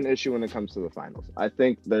they'll have an issue when it comes to the finals. I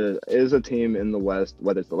think there is a team in the West,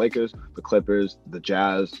 whether it's the Lakers, the Clippers, the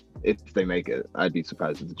Jazz, if they make it. I'd be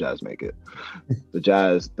surprised if the Jazz make it. The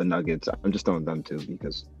Jazz, the Nuggets, I'm just throwing them too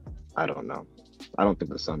because I don't know. I don't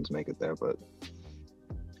think the Suns make it there, but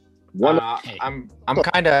I'm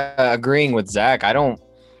kind of agreeing with Zach.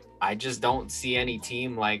 I just don't see any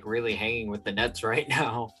team like really hanging with the Nets right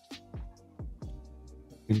now.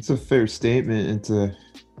 It's a fair statement. It's a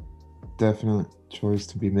definite choice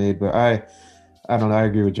to be made, but I don't know. I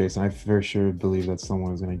agree with Jason. I for sure believe that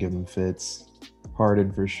someone is going to give them fits.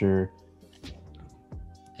 Harden for sure.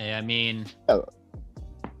 Hey, I mean,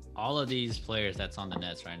 all of these players that's on the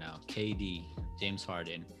Nets right now, KD, James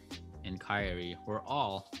Harden, and Kyrie, were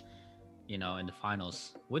all, in the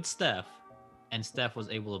finals with Steph. And Steph was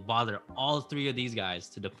able to bother all 3 of these guys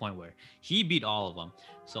to the point where he beat all of them.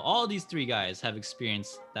 So all these 3 guys have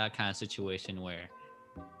experienced that kind of situation where,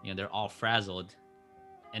 they're all frazzled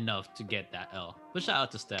enough to get that L. But shout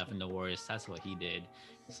out to Steph and the Warriors. That's what he did.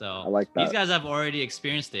 So I like that. These guys have already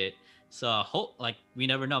experienced it. So I hope, we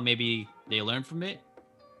never know. Maybe they learn from it,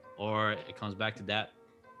 or it comes back to that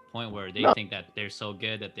point where they think that they're so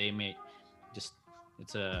good that they may just,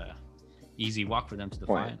 it's a easy walk for them to the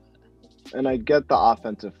final. And I get the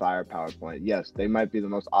offensive firepower point. Yes, they might be the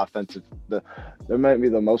most offensive. There might be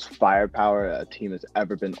the most firepower a team has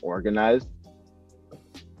ever been organized.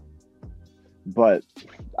 But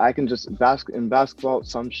I can just in basketball,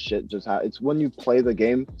 some shit just happens. It's when you play the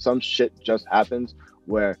game, some shit just happens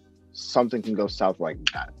where something can go south like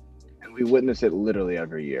that, and we witness it literally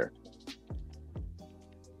every year.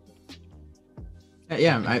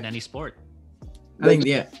 Yeah, in any sport. I think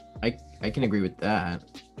I can agree with that.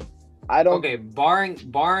 I don't. Okay, barring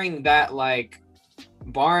that,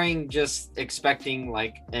 barring just expecting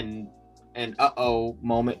an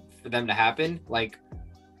moment for them to happen,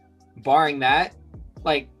 barring that,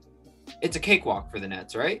 it's a cakewalk for the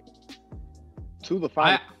Nets, right? To the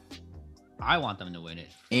final. I want them to win it.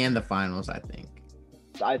 And the finals, I think.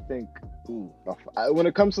 When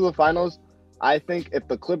it comes to the finals, I think if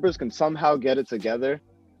the Clippers can somehow get it together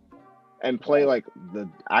and play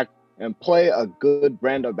play a good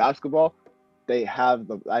brand of basketball,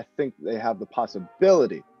 I think they have the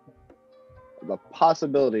possibility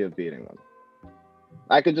of beating them.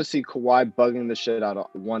 I could just see Kawhi bugging the shit out of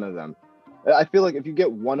one of them. I feel like if you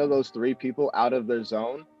get one of those 3 people out of their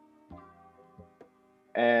zone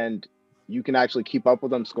and you can actually keep up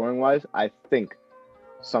with them scoring wise, I think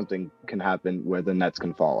something can happen where the Nets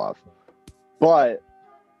can fall off. But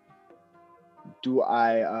would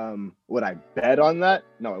I bet on that?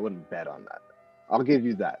 No, I wouldn't bet on that. I'll give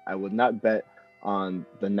you that. I would not bet on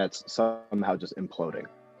the Nets somehow just imploding.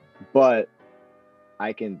 But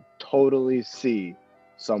I can totally see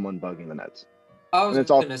someone bugging the Nets. I was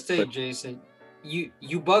going to say, Jason,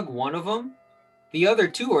 you bug one of them, the other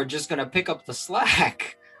 2 are just going to pick up the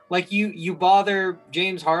slack. You bother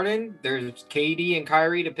James Harden, there's KD and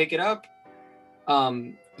Kyrie to pick it up.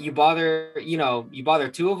 You bother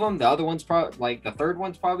 2 of them, the other one's probably the third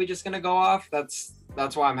one's probably just going to go off. That's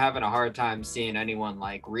why I'm having a hard time seeing anyone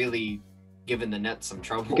really giving the Nets some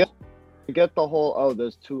trouble. Get the whole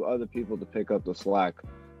there's 2 other people to pick up the slack.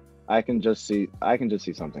 I can just see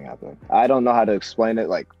something happening. I don't know how to explain it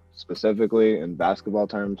specifically in basketball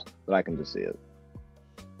terms, but I can just see it.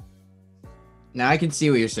 Now I can see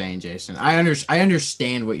what you're saying, Jason. I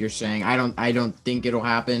understand what you're saying. I don't think it'll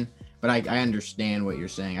happen, but I understand what you're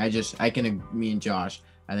saying. Me and Josh,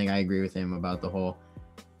 I think I agree with him about the whole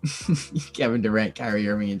Kevin Durant, Kyrie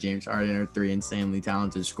Irving, and James Harden are 3 insanely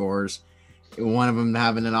talented scorers. If one of them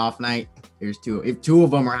having an off night, there's 2. If 2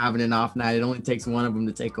 of them are having an off night, it only takes one of them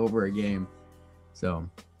to take over a game. So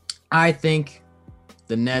I think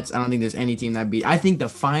the Nets, I don't think there's any team that I think the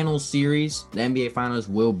final series, the NBA Finals,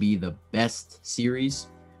 will be the best series.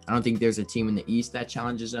 I don't think there's a team in the East that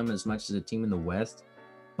challenges them as much as a team in the West.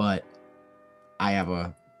 But I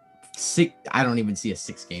don't even see a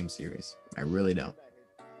 6-game series. I really don't.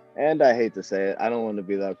 And I hate to say it, I don't want to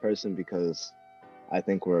be that person because I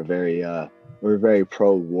think we're very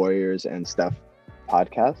pro Warriors and Steph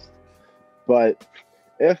podcast. But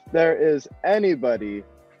if there is anybody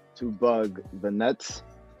to bug the Nets,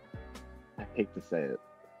 I hate to say it,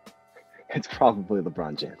 it's probably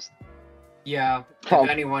LeBron James. Yeah, Prob-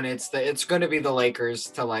 if anyone, it's going to be the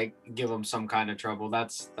Lakers to like give them some kind of trouble.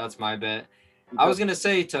 That's my bet. I was gonna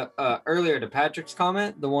say to earlier to Patrick's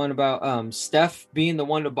comment, the one about Steph being the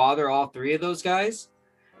one to bother all three of those guys.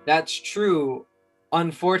 That's true.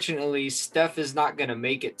 Unfortunately, Steph is not gonna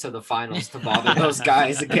make it to the finals to bother those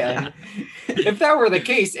guys again. If that were the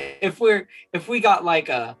case, if we got like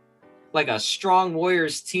a strong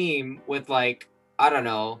Warriors team with like, I don't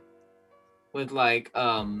know, with like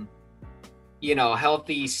healthy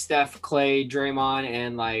Steph, Clay, Draymond,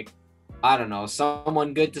 and like, I don't know,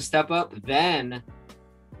 someone good to step up, then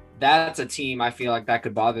that's a team I feel like that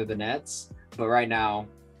could bother the Nets. But right now,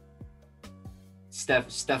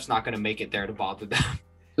 Steph's not going to make it there to bother them.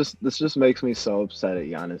 This just makes me so upset at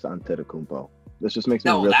Giannis Antetokounmpo. This just makes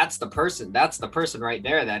me No, that's the person. That's the person right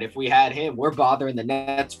there that if we had him, we're bothering the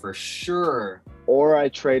Nets for sure. Or I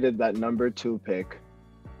traded that number 2 pick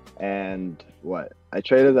and what? I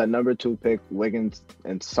traded that number 2 pick, Wiggins,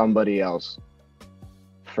 and somebody else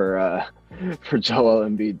for Joel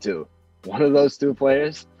Embiid too. One of those 2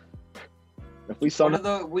 players. If we saw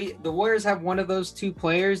the Warriors have one of those 2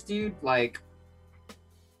 players, dude. Like,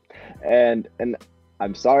 and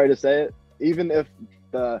I'm sorry to say it, even if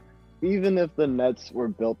the Nets were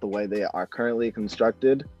built the way they are currently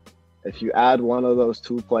constructed, if you add one of those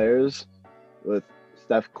 2 players with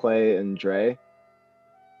Steph, Clay, and Dre,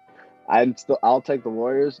 I'll take the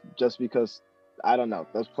Warriors just because I don't know,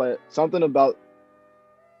 those something about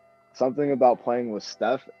playing with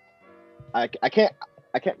Steph. I can't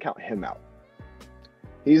count him out.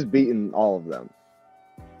 He's beaten all of them.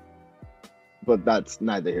 But that's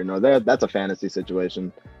neither here nor there. That's a fantasy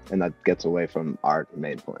situation, and that gets away from our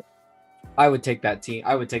main point. I would take that team.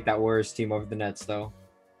 I would take that Warriors team over the Nets, though.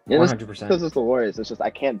 100%. Because it's the Warriors. It's just I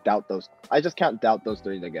can't doubt those. I just can't doubt those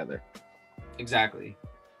 3 together. Exactly.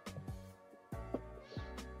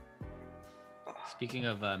 Speaking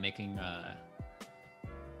of making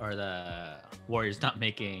or the Warriors not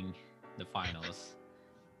making the finals,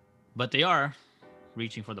 but they are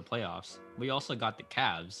reaching for the playoffs. We also got the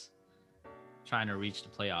Cavs trying to reach the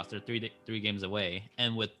playoffs. They're three games away,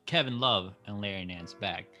 and with Kevin Love and Larry Nance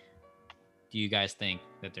back, do you guys think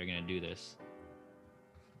that they're gonna do this?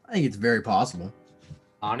 I think it's very possible.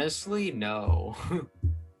 Honestly, no.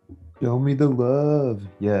 Show me the love.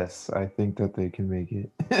 Yes, I think that they can make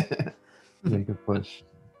it. Make a push.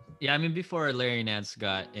 Yeah, I mean, before Larry Nance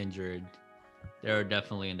got injured, they were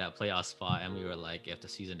definitely in that playoff spot, and we were like, if the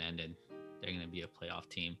season ended, they're gonna be a playoff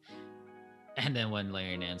team. And then when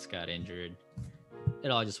Larry Nance got injured, it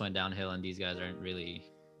all just went downhill, and these guys aren't really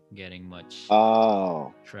getting much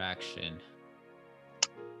traction.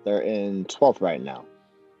 They're in 12th right now.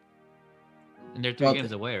 And they're 3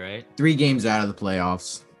 games away, right? 3 games out of the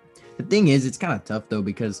playoffs. The thing is, it's kind of tough, though,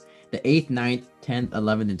 because the 8th, 9th, 10th,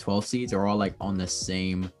 11th, and 12th seeds are all, like, on the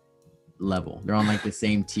same level. They're on, like, the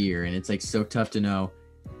same tier, and it's, like, so tough to know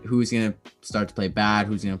who's going to start to play bad,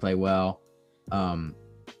 who's going to play well.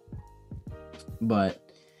 But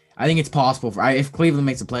I think it's possible. If Cleveland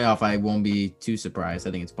makes a playoff, I won't be too surprised.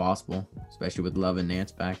 I think it's possible, especially with Love and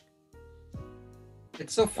Nance back.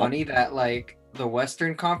 It's so funny that, like, the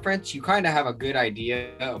Western Conference, you kind of have a good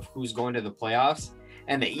idea of who's going to the playoffs,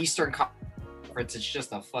 and the Eastern Conference, it's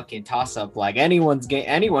just a fucking toss-up. Like, anyone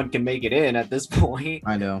can make it in at this point.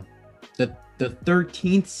 I know. The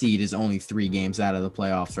 13th seed is only 3 games out of the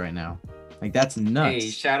playoffs right now. Like, that's nuts. Hey,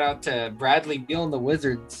 shout out to Bradley Beal and the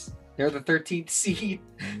Wizards. They're the 13th seed.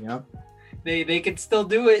 Yep. They can still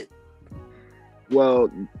do it. Well,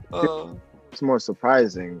 it's more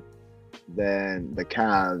surprising than the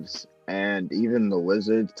Cavs and even the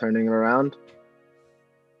Wizards turning it around.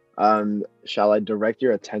 Shall I direct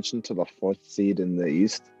your attention to the 4th seed in the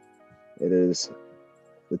East? It is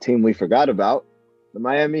the team we forgot about, the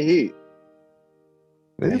Miami Heat.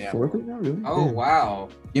 They have 4th right now, really? Oh, Damn. wow.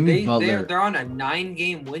 Give me Butler. They're on a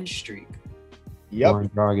 9-game win streak. Yep.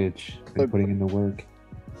 Goran Dragic, they're putting in the work.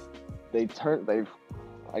 They've turned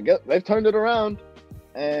it around,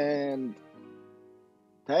 and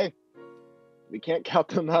hey, we can't count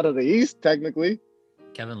them out of the East technically.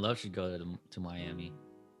 Kevin Love should go to Miami.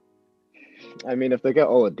 I mean, if they get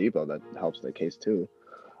Oladipo, that helps their case too.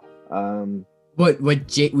 We were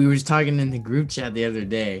just talking in the group chat the other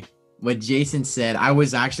day. What Jason said, I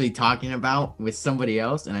was actually talking about with somebody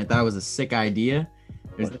else, and I thought it was a sick idea.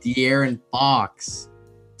 There's De'Aaron Fox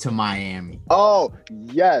to Miami. Oh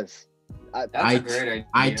yes, That's a great idea.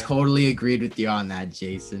 I totally agreed with you on that,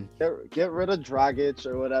 Jason. Get rid of Dragic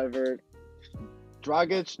or whatever.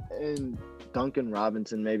 Dragic and Duncan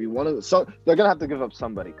Robinson, maybe one of the. So they're gonna have to give up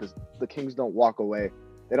somebody because the Kings don't walk away.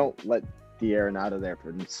 They don't let De'Aaron out of there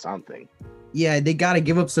for something. Yeah, they got to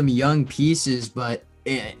give up some young pieces, but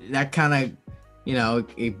that kind of,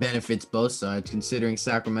 it benefits both sides, considering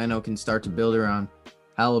Sacramento can start to build around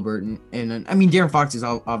Halliburton. And I mean, De'Aaron Fox is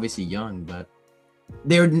obviously young, but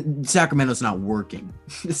Sacramento's not working.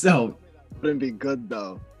 So Wouldn't be good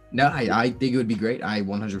though. no, I think it would be great. I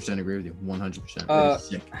 100% agree with you. 100%.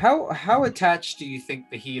 Sick. How attached do you think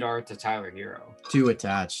the Heat are to Tyler Hero? Too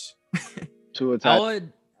attached. To I attack.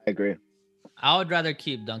 would I agree. I would rather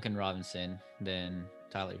keep Duncan Robinson than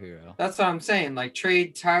Tyler Hero. That's what I'm saying. Like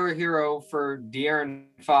trade Tyler Hero for De'Aaron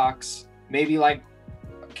Fox, maybe like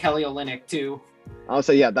Kelly Olynyk too. I'll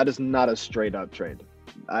say, yeah, that is not a straight up trade.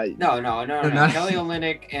 No. not- Kelly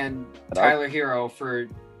Olynyk and Tyler Hero for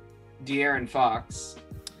De'Aaron Fox,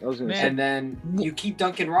 I was gonna Man. say, and then you keep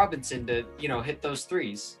Duncan Robinson to hit those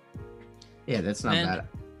threes. Yeah, that's not Man. bad.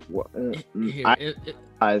 Here,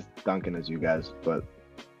 I Duncan as you guys, but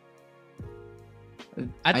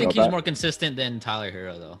I think know he's that. more consistent than Tyler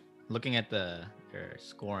Hero, though. Looking at their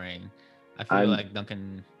scoring, I feel I'm- like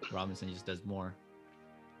Duncan Robinson just does more.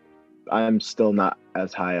 I'm still not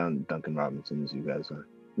as high on Duncan Robinson as you guys are.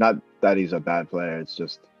 Not that he's a bad player. It's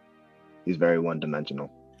just he's very one dimensional.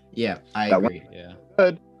 Yeah, I That one- agree. Yeah.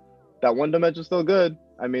 Good. That one dimension's still good.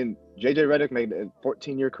 I mean, JJ Redick made a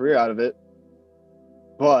 14-year career out of it.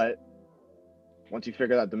 But once you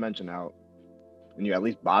figure that dimension out and you at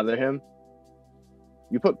least bother him,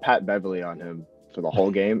 you put Pat Beverly on him for the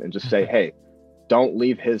whole game and just say, hey, don't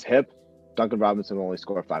leave his hip. Duncan Robinson will only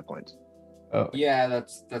score 5 points. Oh, Yeah,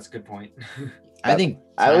 that's a good point. I think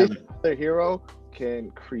At Tyler, least the hero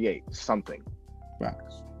can create something.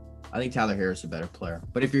 I think Tyler Harris is a better player.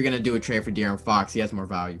 But if you're gonna do a trade for De'Aaron Fox, he has more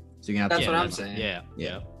value. So you're gonna have That's to. what I'm that's- saying. Yeah.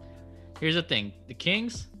 Yeah. Here's the thing: the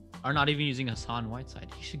Kings are not even using Hassan Whiteside.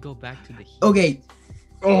 He should go back to the Heat. Okay.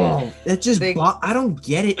 Oh, that just They- I don't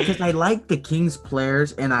get it because I like the Kings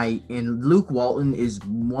players and Luke Walton is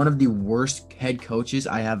one of the worst head coaches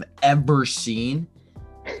I have ever seen.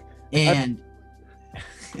 And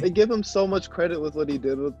They give him so much credit with what he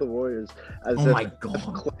did with the Warriors. As oh if my god,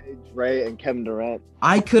 Clay, Dre, and Kevin Durant.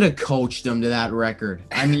 I could have coached them to that record.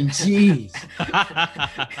 I mean, jeez.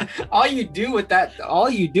 all you do with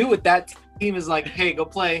that team is like, hey, go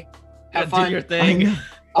play, have Do fun. your thing.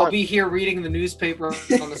 I'll be here reading the newspaper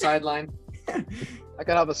on the sideline. I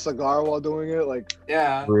could have a cigar while doing it. Like,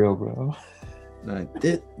 Yeah. for real, bro.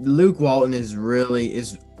 Luke Walton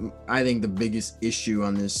is I think the biggest issue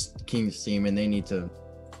on this Kings team, and they need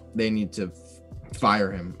to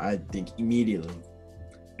fire him. I think immediately.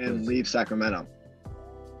 and leave Sacramento.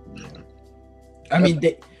 I mean,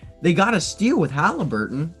 they got a steal with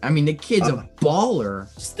Halliburton. I mean, the kid's a baller.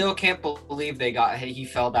 Still can't believe he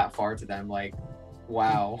fell that far to them. Like,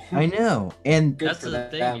 wow. I know, and Good That's for the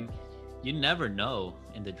thing. them. You never know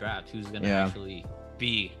in the draft who's gonna Yeah. actually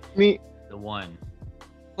be Me, the one.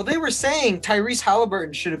 Well, they were saying Tyrese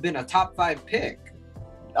Halliburton should have been a top 5 pick.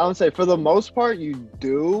 I would say for the most part, you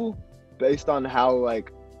do, based on how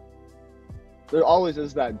like there always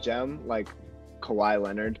is that gem like Kawhi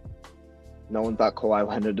Leonard. No one thought Kawhi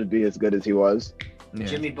Leonard would be as good as he was. yeah.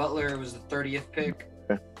 Jimmy Butler was the 30th pick.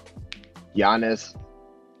 Giannis,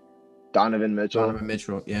 Donovan Mitchell, Donovan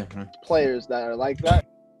Mitchell, yeah. players that are like that.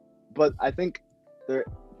 But I think they're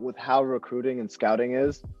with how recruiting and scouting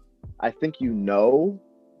is, I think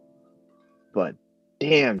but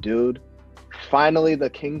damn, dude. Finally the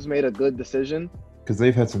Kings made a good decision. Because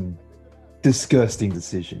they've had some disgusting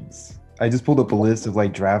decisions. I just pulled up a list of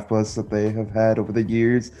like draft busts that they have had over the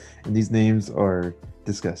years, and these names are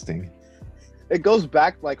disgusting. It goes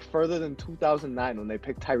back like further than 2009 when they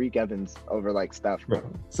picked Tyreek Evans over like Steph. Bro.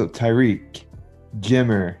 So Tyreek,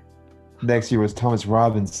 Jimmer. Next year was Thomas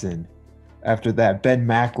Robinson. After that, Ben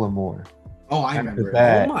McLemore. Oh, I After remember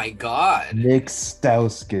that, Oh my god. Nick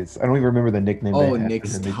Stauskas. I don't even remember the nickname. Oh, they had, Nick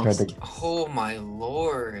and they tried to- Stauskas. Oh my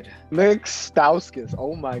lord. Nick Stauskas.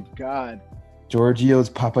 Oh my god. Georgios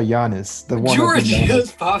Papagiannis. The one. of the-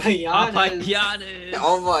 Georgios Papa Papagiannis. Giannis.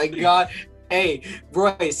 Oh my god. Hey,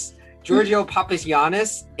 Royce. Giorgio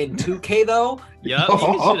Papagiannis in 2K though. Yup, he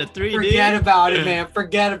can shoot a 3D. Forget about it, man.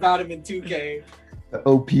 Forget about him in 2K. the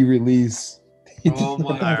OP release. Oh my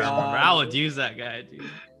I remember. God. I would use that guy, dude.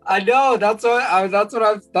 I know. That's why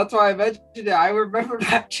I mentioned it. I remember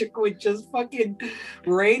Magic would just fucking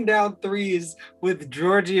rain down threes with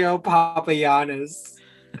Giorgio Papagiannis.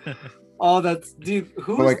 Oh, that's dude.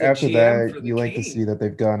 Who's But like the after GM for that, the you like to Kings? see that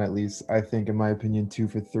they've gone at least, I think, in my opinion, 2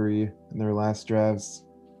 for 3 in their last drafts.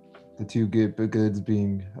 The two goods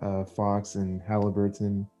being Fox and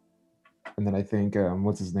Halliburton, and then I think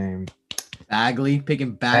what's his name?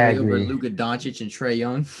 Picking Bagley over Bagley. Luka Doncic and Trey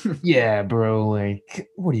Young. Yeah, bro. Like,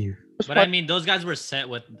 what are you? But I mean, those guys were set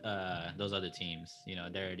with those other teams. You know,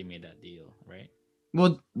 they already made that deal, right?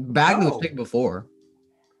 Well, Bagley was No. picked before.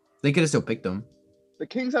 They could have still picked him. The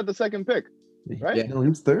Kings had the second pick. Right? Yeah. No, he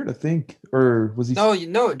was third, I think. Or was he?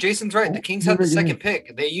 No, Jason's right. The Oh, Kings you're had the right, you're second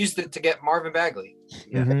pick. They used it to get Marvin Bagley.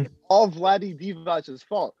 Mhm. All Vladdy Divac's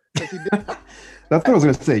fault. 'Cause he did That's what I was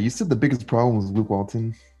gonna say. You said the biggest problem was Luke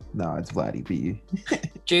Walton. No, it's Vladdy B.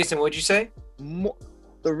 Jason, what'd you say?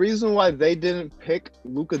 the reason why they didn't pick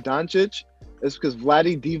Luka Doncic is because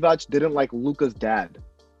Vladdy Divac didn't like Luka's dad.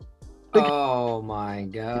 Oh my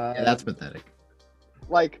god. Yeah, that's pathetic.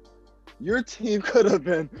 Like, your team could have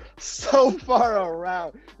been so far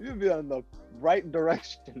around. You'd be on the right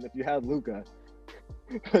direction if you had Luka,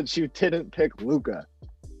 but you didn't pick Luka.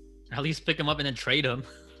 At least pick him up and then trade him.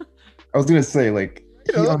 I was gonna say, like,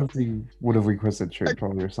 he You know? honestly would have requested trade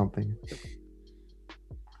probably or something.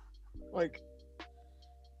 Like,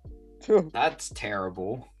 dude, That's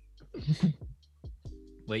terrible.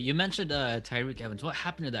 Wait, you mentioned Tyreek Evans. What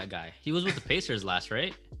happened to that guy? He was with the Pacers last,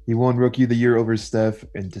 right? He won Rookie of the Year over Steph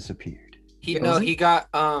and disappeared. He Yeah, no, was he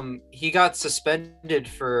got suspended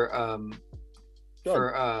for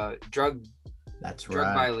drug That's drug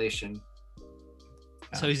right. violation.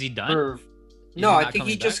 So is he done? For Is no, he I not think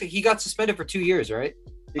he coming back? he got suspended for 2 years, right?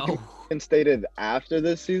 he Oh, instated after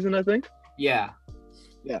this season, I think. Yeah.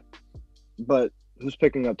 But who's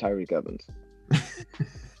picking up Tyreek Evans?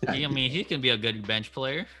 I mean, he can be a good bench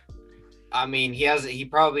player. I mean, he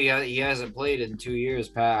hasn't played in 2 years,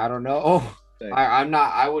 Pat. I don't know. Oh,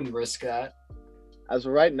 I wouldn't risk that. As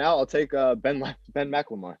of right now, I'll take Ben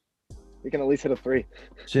McLemore. He can at least hit a three.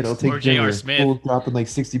 Shit, I'll take Or J.R. Jimmer. Smith. Full dropping like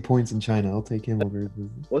 60 points in China. I'll take him over.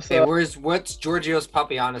 What's Hey, what's Georgios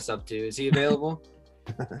Papagiannis up to? Is he available?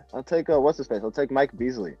 I'll take what's his face? I'll take Mike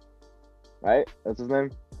Beasley. Right? That's his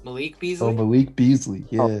name. Malik Oh, Beasley? Malik Beasley.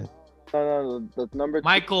 Yeah. Oh. No, the number.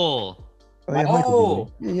 Michael. Oh, yeah, Michael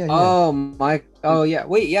Oh. Beasley. Yeah. Oh, Mike. Oh, yeah.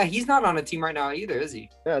 Wait, yeah, he's not on a team right now either, is he?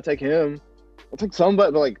 Yeah, I'll take him. I'll take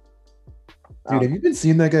somebody, but like. Dude, have you been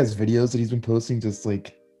seeing that guy's videos that he's been posting just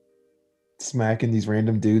like smacking these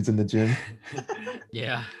random dudes in the gym?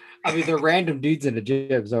 Yeah. I mean, they're random dudes in the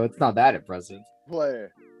gym, so it's not that impressive.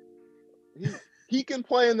 Player. He can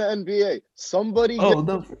play in the NBA. Somebody. Oh,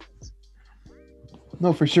 no.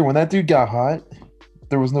 No, for sure. When that dude got hot,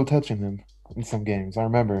 there was no touching him in some games. I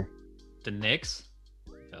remember. The Knicks.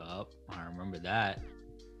 Oh, I remember that.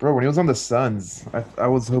 Bro, when he was on the Suns, I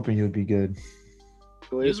was hoping he would be good.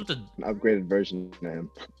 He was with the An upgraded version of him.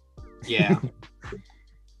 Yeah.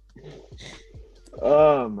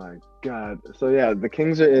 Oh my god. So yeah, the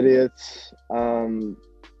Kings are idiots. The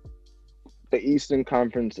Eastern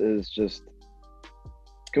Conference is just.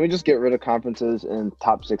 Can we just get rid of conferences and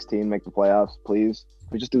top 16 make the playoffs, please? Can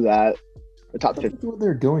we just do that? The top 15, That's what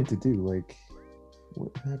they're going to do. Like,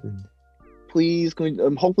 what happened? please. Can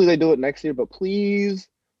we? Hopefully they do it next year, but please.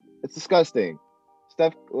 It's disgusting.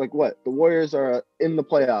 Steph, like what? The Warriors are in the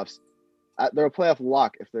playoffs. They're a playoff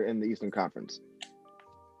lock if they're in the Eastern Conference.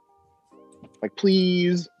 Like,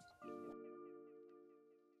 please.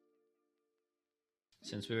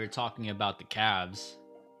 Since we were talking about the Cavs,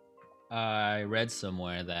 I read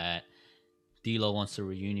somewhere that D'Lo wants a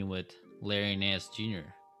reunion with Larry Nance Jr.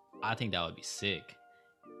 I think that would be sick.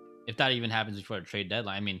 If that even happens before the trade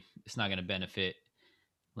deadline, I mean, it's not going to benefit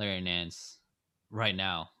Larry Nance right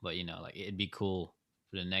now, but you know, like it'd be cool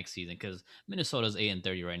for the next season because Minnesota's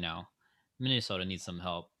 8-30 right now. Minnesota needs some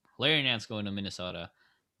help. Larry Nance going to Minnesota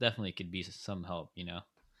definitely could be some help. You know,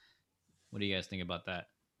 what do you guys think about that?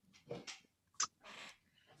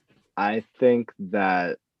 I think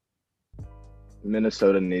that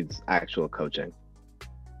Minnesota needs actual coaching.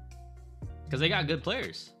 Because they got good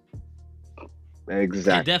players.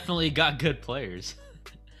 Exactly. They definitely got good players.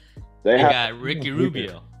 They They have got Ricky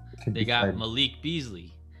Rubio. Could They be got fighting. Malik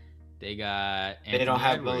Beasley. They got They don't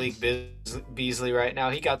have Anthony Malik Edwards. Beasley right now.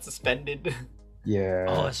 He got suspended. Yeah.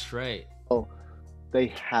 Oh, that's right. they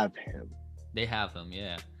have him. They have him.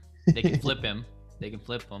 Yeah, they can flip him. They can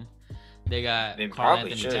flip him. They got They Karl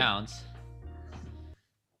probably Anthony should. Towns.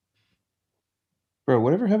 Bro,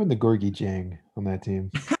 whatever happened to Gorgie Jang on that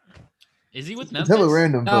team? Is he with It's Memphis? hella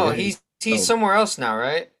random. No, but he's Oh. somewhere else now,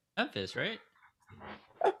 right? Memphis, right?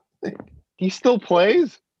 He still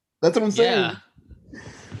plays? that's what I'm saying. Yeah.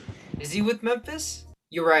 Is he with Memphis?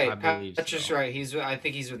 You're right. I believe Patrick's so. right. I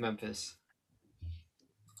think he's with Memphis.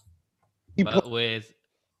 He But with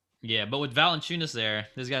Valanciunas there,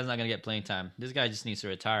 this guy's not gonna get playing time. This guy just needs to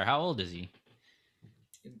retire. How old is he?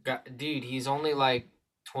 Dude, he's only like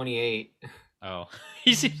 28. Oh,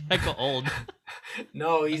 he seems like old.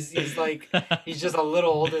 No, he's like he's just a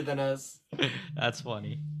little older than us. That's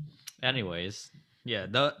funny. Anyways, yeah,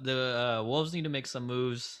 the Wolves need to make some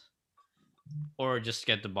moves, or just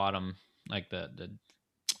get the bottom, like the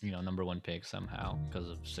number one pick somehow because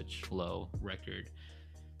of such low record.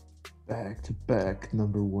 Back to back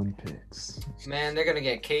number one picks. Man, they're gonna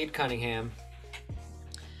get Cade Cunningham.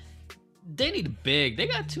 They need big. They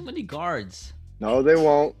got too many guards. No, they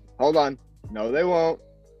won't. Hold on. No, they won't.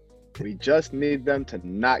 We just need them to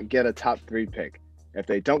not get a top 3 pick. If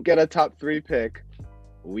they don't get a top 3 pick,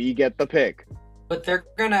 we get the pick. But they're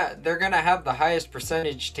gonna have the highest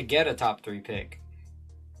percentage to get a top 3 pick.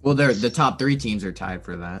 Well, the top 3 teams are tied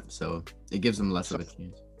for that, so it gives them less of a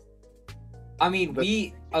chance. I mean,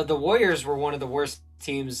 the Warriors were one of the worst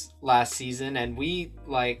teams last season, and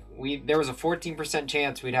there was a 14%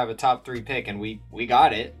 chance we'd have a top 3 pick, and we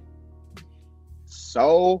got it.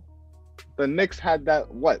 So the Knicks had that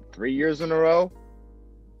 3 years in a row,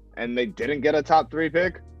 and they didn't get a top 3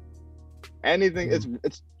 pick. Anything,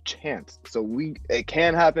 it's chance. So it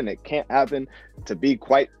can happen. It can't happen. To be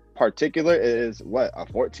quite particular, it is a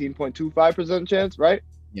 14.25% chance, right?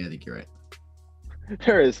 Yeah, I think you're right.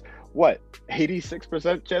 There is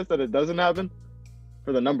 86% chance that it doesn't happen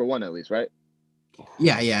for the number one, at least, right?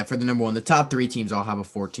 Yeah, for the number one, the top 3 teams all have a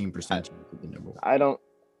 14% chance of the number one.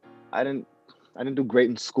 I didn't do great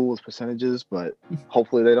in school with percentages, but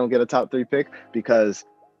hopefully they don't get a top 3 pick because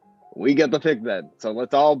we get the pick then. So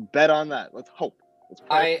let's all bet on that. Let's hope.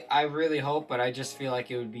 I really hope, but I just feel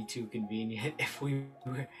like it would be too convenient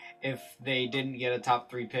if they didn't get a top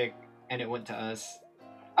 3 pick and it went to us.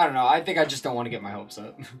 I don't know. I think I just don't want to get my hopes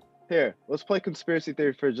up. Here, let's play conspiracy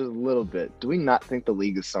theory for just a little bit. Do we not think the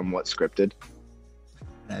league is somewhat scripted?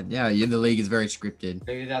 Yeah, the league is very scripted.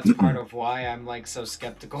 Maybe that's part of why I'm like so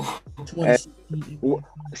skeptical.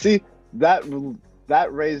 See, that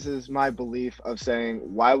raises my belief of saying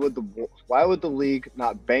why would the league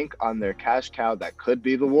not bank on their cash cow that could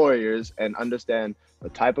be the Warriors and understand the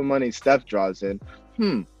type of money Steph draws in?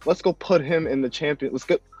 Let's go put him in the champion.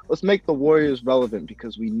 Let's make the Warriors relevant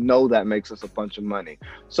because we know that makes us a bunch of money.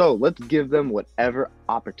 So let's give them whatever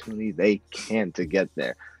opportunity they can to get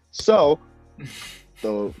there. So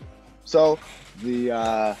the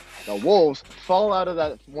Wolves fall out of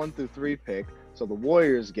that 1 through 3 pick. So the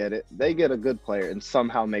Warriors get it. They get a good player and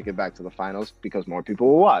somehow make it back to the finals because more people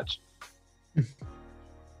will watch.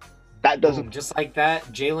 That doesn't just like that.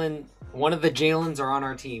 One of the Jalen's are on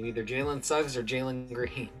our team, either Jalen Suggs or Jalen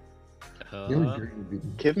Green.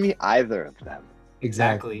 Give me either of them.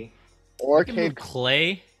 Exactly. Or Cade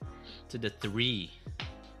Clay to the 3.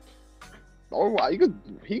 Or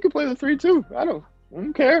he could play the 3 too. I don't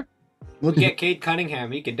care. We'll get Cade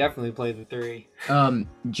Cunningham. He could definitely play the 3.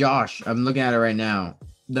 Josh, I'm looking at it right now.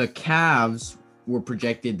 The Cavs were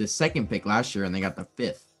projected the 2nd pick last year, and they got the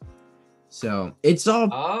 5th. So it's all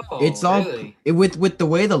really? With the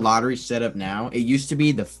way the lottery's set up now. It used to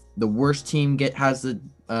be the worst team has the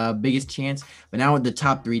biggest chance, but now the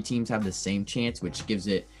top 3 teams have the same chance, which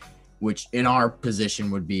in our position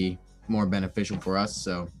would be more beneficial for us.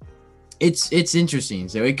 So it's interesting.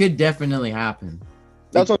 So it could definitely happen.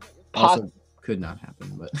 That's what also could not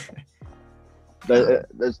happen, but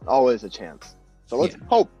there's always a chance. So let's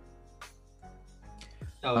hope.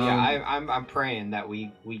 Oh yeah, I'm praying that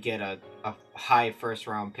we get a high first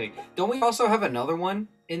round pick. Don't we also have another one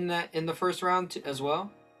in the first round as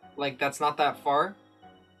well? Like that's not that far.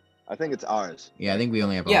 I think it's ours. Yeah, I think we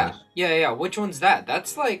only have ours. Yeah. Yeah. Which one's that?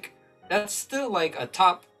 That's still like a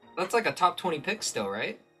top 20 pick still,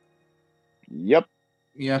 right? Yep.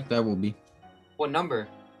 Yeah, that will be. What number?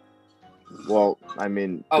 Well, I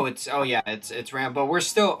mean. It's Ram, but we're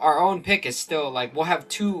still our own pick is still like we'll have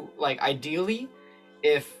 2 like ideally,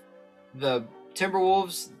 if the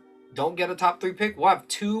Timberwolves don't get a top 3 pick, we'll have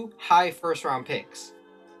 2 high first round picks.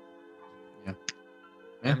 Yeah.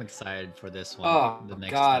 I'm excited for this one. Oh the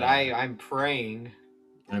next God, one. I'm praying.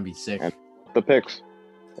 Gonna be sick. And the picks.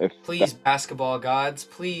 Please, basketball gods,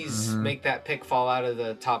 please make that pick fall out of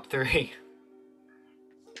the top 3.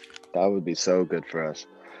 That would be so good for us.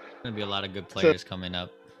 Gonna be a lot of good players coming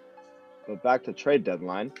up. But back to trade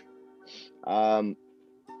deadline. Who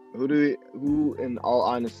in all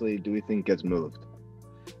honesty do we think gets moved?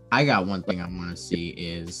 I got one thing I want to see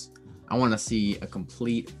is I want to see a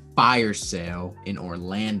complete fire sale in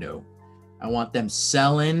Orlando. I want them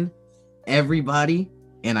selling everybody,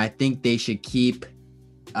 and I think they should keep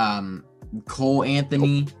Cole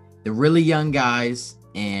Anthony, the really young guys,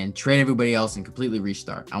 and trade everybody else and completely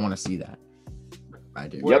restart. I want to see that. I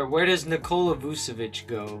do. Where does Nikola Vucevic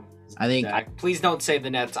go? I think Zach, please don't say the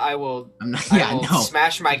Nets. I will. I'm not. I Yeah, will no.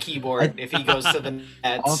 smash my keyboard if he goes to the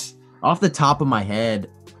Nets. Off the top of my head,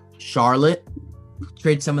 Charlotte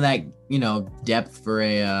trade some of that, depth for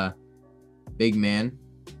a big man.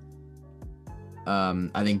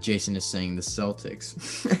 I think Jason is saying the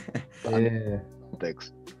Celtics. Yeah,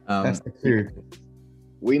 Celtics. that's the clear.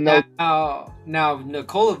 We know Now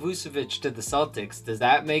Nikola Vucevic to the Celtics. Does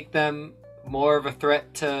that make them more of a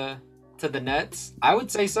threat to the Nets? I would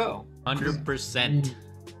say so. 100%.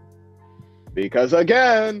 because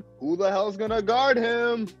again, who the hell's gonna guard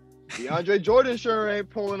him? DeAndre Jordan sure ain't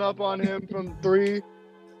pulling up on him from 3.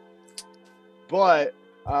 But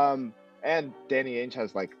and Danny Ainge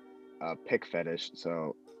has like a pick fetish,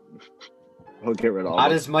 so he'll get rid of all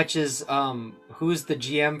Not of as much as who's the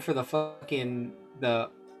GM for for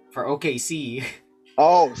OKC?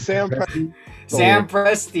 Oh, Sam Presti. Sam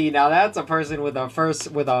Presti. Now that's a person with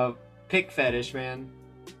a pick fetish, man.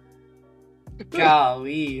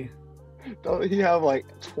 Golly. Don't he have like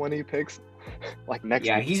 20 picks? Like next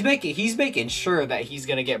Yeah, week? he's making sure that he's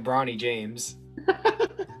gonna get Bronny James.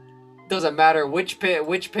 Doesn't matter which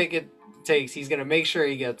pick it takes, he's gonna make sure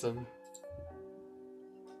he gets him.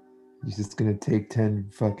 He's just gonna take 10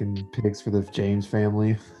 fucking picks for the James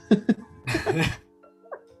family.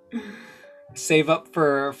 Save up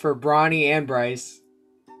for Bronny and Bryce.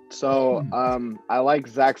 So I like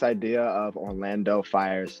Zach's idea of Orlando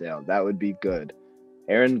fire sale. That would be good.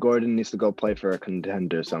 Aaron Gordon needs to go play for a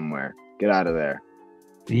contender somewhere. Get out of there.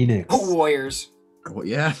 Phoenix. Warriors, Oh,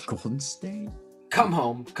 yeah, Golden State. come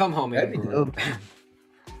home, That'd be Aaron.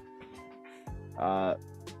 dope.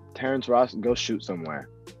 Terrence Ross, go shoot somewhere.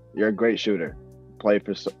 You're a great shooter. Play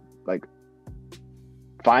for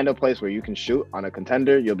find a place where you can shoot on a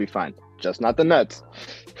contender. You'll be fine. Just not the Nets.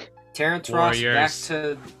 Terrence Warriors.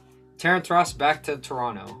 Ross back to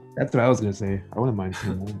Toronto. That's what I was gonna say. I wouldn't mind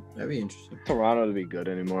seeing that. That'd be interesting. Toronto to be good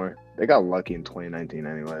anymore. They got lucky in 2019,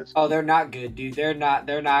 anyways. Oh, they're not good, dude. They're out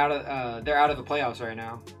of the playoffs right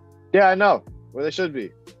now. Yeah, I know where they should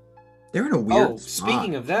be. They're in a weird. Oh,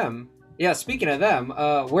 speaking of them,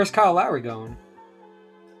 where's Kyle Lowry going?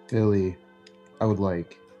 Philly, I would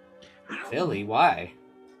like. Philly? Why?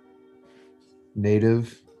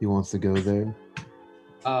 Native, he wants to go there.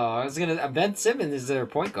 Oh, I was gonna. Ben Simmons is their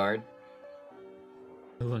point guard.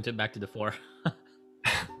 We went it back to the 4.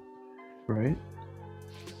 Right?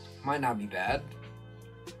 Might not be bad.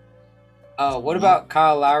 What about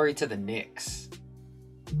Kyle Lowry to the Knicks?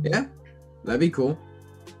 Yeah, that'd be cool.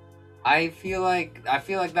 I feel like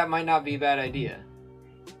that might not be a bad idea.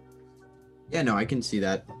 Yeah, no, I can see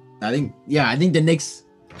that. I think the Knicks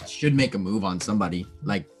should make a move on somebody.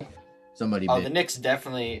 Like somebody Oh, big. the Knicks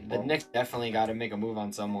definitely got to make a move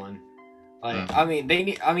on someone. Like, Uh-huh. I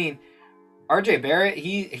mean, RJ Barrett,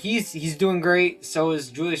 he's doing great. So is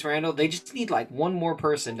Julius Randle. They just need like one more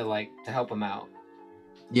person to help him out.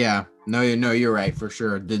 Yeah, no, you're right for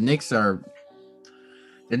sure. The Knicks are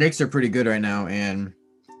pretty good right now, and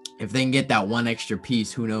if they can get that one extra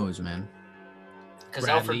piece, who knows, man? Because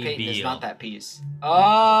Bradley Alfred Payton is Beal. not that piece.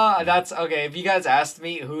 That's okay. If you guys asked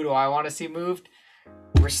me who do I want to see moved,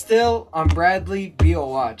 we're still on Bradley Beal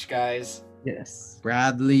watch, guys. Yes.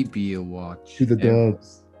 Bradley Beal watch. To the Yeah.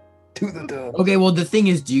 Dubs. To the Dubs. Okay, well the thing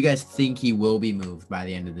is, do you guys think he will be moved by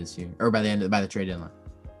the end of this year, or by the trade deadline?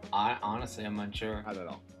 Honestly, I'm unsure. I don't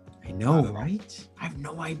know. I know, right? I have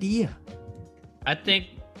no idea. I think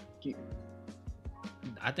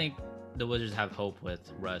the Wizards have hope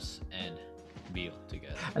with Russ and Beal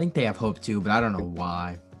together. I think they have hope too, but I don't know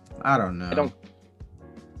why. I don't know. I don't.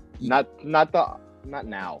 Not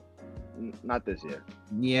now. Not this year.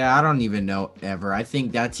 Yeah, I don't even know ever. I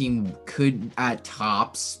think that team could, at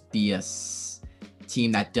tops, be a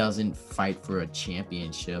team that doesn't fight for a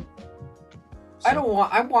championship.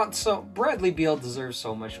 Bradley Beal deserves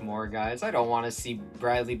so much more, guys. I don't want to see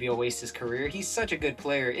Bradley Beal waste his career. He's such a good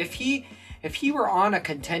player. If he were on a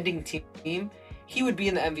contending team, he would be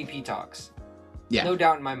in the MVP talks. Yeah, No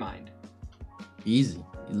doubt in my mind. easy.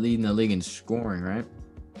 He's leading the league in scoring, right?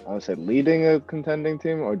 I would say leading a contending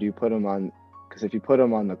team, or do you put him on? Because if you put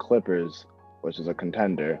him on the Clippers, which is a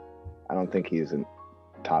contender, I don't think he's in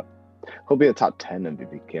top. He'll be a top 10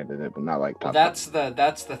 MVP candidate, but not like top. That's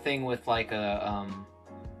the thing with the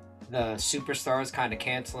superstars kind of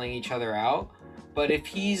canceling each other out. But if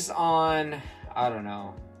he's on, I don't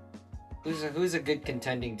know, who's a good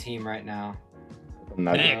contending team right now?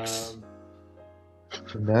 Nuggets. Knicks.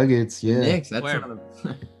 The Nuggets, yeah. Knicks, that's Where? one of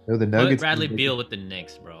No, the Put Nuggets. Bradley Beal with the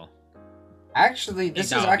Knicks, bro. Actually, That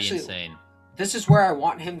this would is be actually insane. this is where I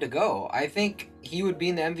want him to go. I think he would be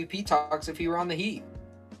in the MVP talks if he were on the Heat.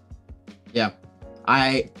 Yeah,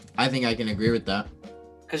 I think I can agree with that.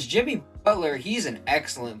 because Jimmy Butler, he's an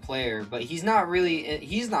excellent player, but he's not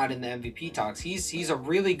in the MVP talks. He's a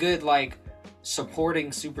really good like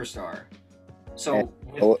supporting superstar. So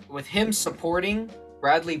with him supporting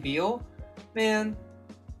Bradley Beal, man,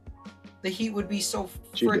 the Heat would be so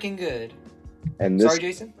freaking good. And this, sorry,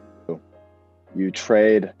 Jason. You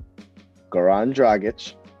trade Goran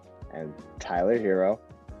Dragic and Tyler Hero,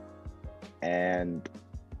 and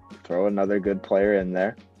throw another good player in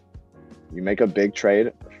there. You make a big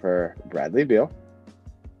trade for Bradley Beal,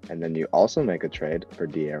 and then you also make a trade for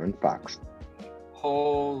De'Aaron Fox.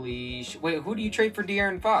 Holy wait, who do you trade for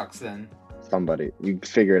De'Aaron Fox then? Somebody, you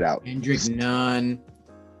figure it out. Kendrick Nunn.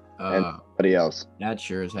 And somebody else. That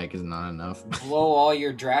sure as heck is not enough. Blow all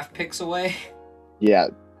your draft picks away. Yeah,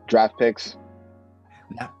 draft picks.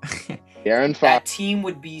 De'Aaron That Fox. team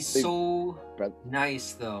would be so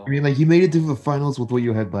nice, though. I mean, like, you made it to the finals with what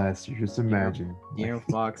you had last year. Just imagine. De'Aaron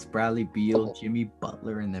Fox, Bradley Beal, Jimmy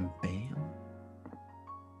Butler, and then bam.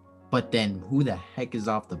 But then who the heck is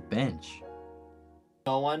off the bench?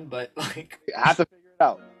 No one, but like You have to figure it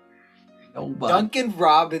out. Nobody. Duncan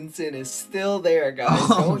Robinson is still there, guys.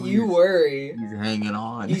 Oh, Don't you worry. He's hanging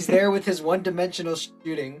on. He's there with his one-dimensional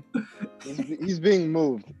shooting. He's being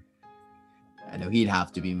moved. I know he'd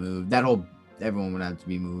have to be moved. Everyone would have to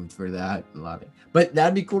be moved for that. But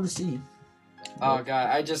that'd be cool to see. Oh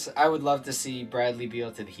god, I would love to see Bradley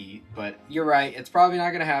Beal to the Heat, but you're right, it's probably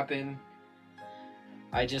not gonna happen.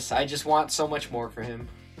 I just want so much more for him.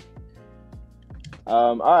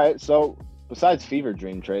 All right, so besides fever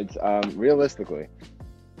dream trades, realistically,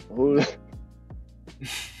 who?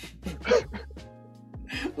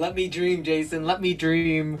 Let me dream, Jason. Let me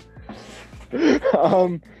dream.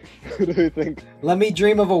 Who do we think? Let me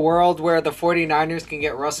dream of a world where the 49ers can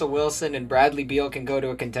get Russell Wilson and Bradley Beal can go to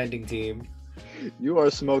a contending team. You are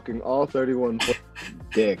smoking all 31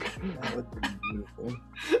 dick. That would be beautiful.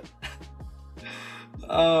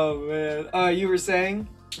 Oh man. You were saying?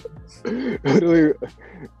 Who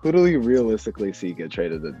do we realistically see get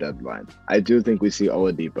traded at the deadline? I do think we see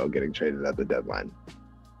Oladipo getting traded at the deadline.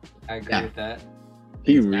 I agree with that.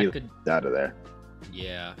 He That really could- out of there.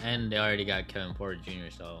 Yeah, and they already got Kevin Porter Jr.,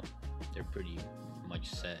 so they're pretty much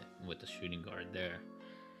set with the shooting guard there.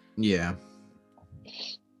 Yeah.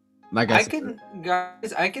 Like I said,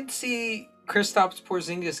 I can see Kristaps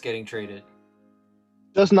Porzingis getting traded.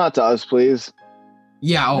 Just not to us, please.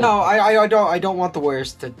 yeah. Oh, No, I don't want the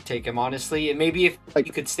Warriors to take him, honestly. And maybe if Like-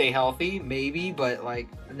 he could stay healthy, maybe, but like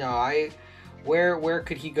no, where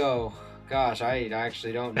could he go? Gosh, I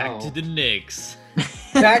actually don't know. Back to the Knicks.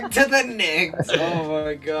 Back to the Knicks. Oh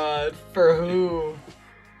my god. For who?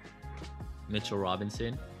 Mitchell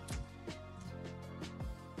Robinson.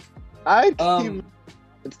 I'd keep Um,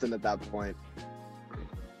 Winston at that point.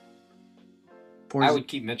 I would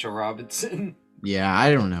keep Mitchell Robinson. Yeah,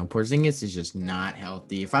 I don't know. Porzingis is just not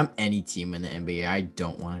healthy. If I'm any team in the NBA, I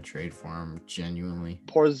don't want to trade for him. Genuinely,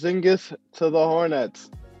 Porzingis to the Hornets.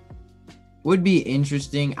 would be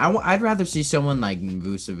interesting. I'd rather see someone like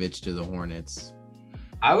Vucevic to the Hornets.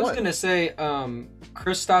 I was What? gonna say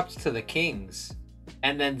Kristaps to the Kings.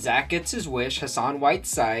 And then Zach gets his wish. Hassan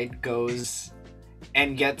Whiteside goes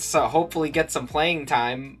and hopefully gets some playing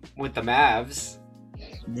time with the Mavs.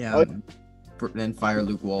 Yeah. Then fire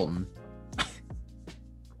Luke Walton.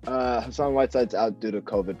 Hassan Whiteside's out due to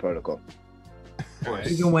COVID protocol.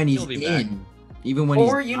 Even when he's He'll be back. in. Even when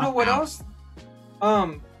Or he's you not know what out.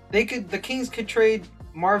 else? The Kings could trade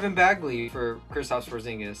Marvin Bagley for Kristaps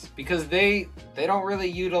Porzingis because they don't really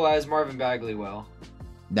utilize Marvin Bagley well.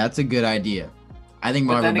 That's a good idea. I think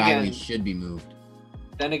But Marvin then Bagley again- should be moved.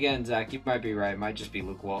 Then again, Zach, you might be right. It might just be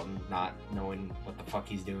Luke Walton not knowing what the fuck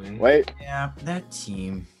he's doing. Wait, Yeah, that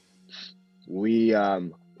team. we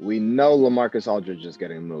know LaMarcus Aldridge is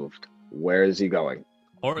getting moved. Where is he going?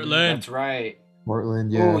 Portland. That's right.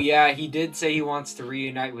 Portland, yeah. Oh yeah, he did say he wants to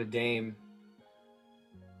reunite with Dame.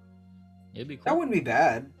 It'd be cool. That wouldn't be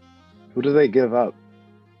bad. Who do they give up?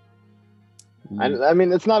 Mm. I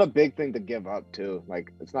mean, it's not a big thing to give up, too.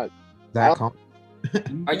 Like, it's not. Zach Com-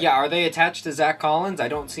 Yeah, are they attached to Zach Collins? I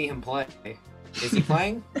don't see him play. Is he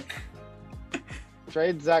playing?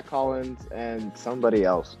 Trade Zach Collins and somebody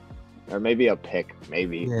else, or maybe a pick,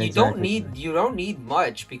 maybe. Yeah, you exactly. don't need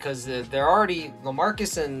much because they're already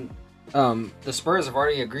LaMarcus and the Spurs have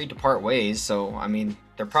already agreed to part ways. So I mean,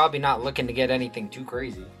 they're probably not looking to get anything too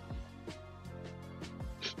crazy.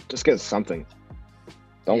 Just get something.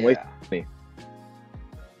 Don't Yeah. waste me.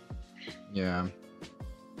 Yeah.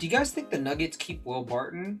 Do you guys think the Nuggets keep Will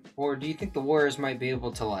Barton, or do you think the Warriors might be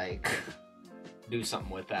able to like do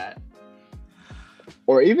something with that?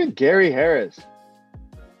 Or even Gary Harris.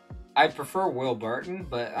 I prefer Will Barton,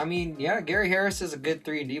 but I mean, yeah, Gary Harris is a good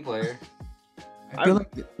 3-and-D player. I feel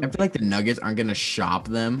like the Nuggets aren't gonna shop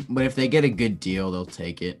them, but if they get a good deal, they'll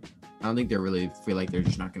take it. I don't think they really feel like they're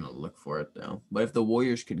just not gonna look for it though. But if the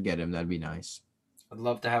Warriors could get him, that'd be nice. I'd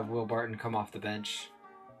love to have Will Barton come off the bench.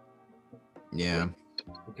 Yeah.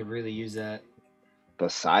 We could really use that.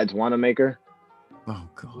 Besides Wanamaker, Oh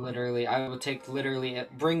god. Literally, I would take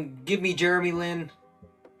give me Jeremy Lin.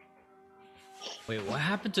 Wait, what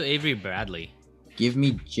happened to Avery Bradley? Give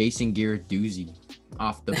me Jason Garrett-Doozy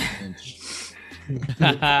off the bench.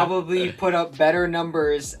 Probably put up better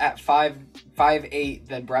numbers at 5'8"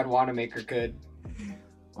 than Brad Wanamaker could.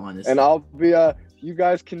 Honestly. and I'll be you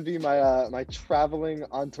guys can be my traveling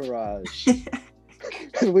entourage.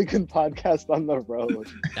 And we can podcast on the road.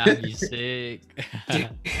 That'd be sick.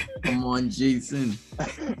 Come on, Jason.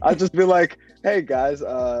 I'll just be like, hey guys,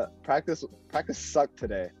 practice sucked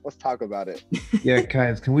today. Let's talk about it. Yeah,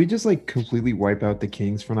 guys, can we just like completely wipe out the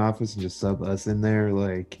Kings front office and just sub us in there?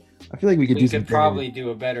 Like, I feel like we could We do some could probably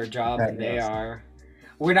do a better job than they are.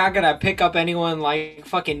 We're not gonna pick up anyone like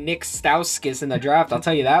fucking Nick Stauskas in the draft. I'll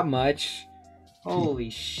tell you that much.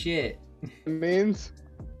 Holy shit! That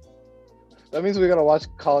means we gotta watch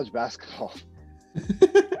college basketball.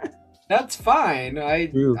 That's fine.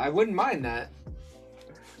 True. I wouldn't mind that.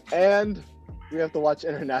 And we have to watch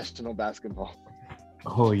international basketball.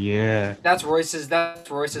 Oh yeah. That's Royce's. Yo,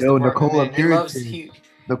 department, Nikola man. He loves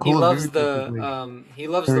he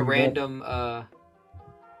loves the random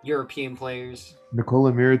European players.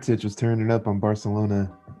 Nikola Mirotic was turning up on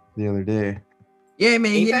Barcelona the other day. Yeah,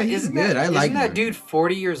 man. He's good. I like Isn't that him. dude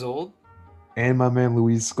 40 years old? And my man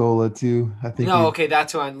Luis Scola too. I think. No, okay,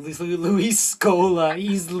 that's who I'm. Luis Scola.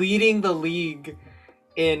 He's leading the league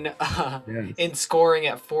in in scoring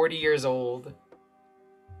at 40 years old.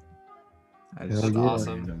 That's Hell yeah.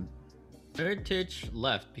 Awesome. Heritage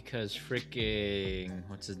left because freaking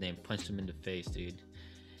what's his name punched him in the face, dude.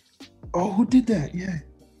 Oh, who did that? Yeah.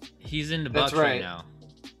 He's in the That's Bucks right right. now.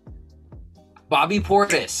 Bobby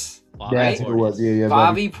Portis. Bobby That's Portis. who it was. Yeah,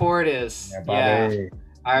 Bobby Portis. Yeah, Yeah, Bobby.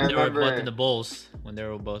 I They were both in remember. the Bulls when they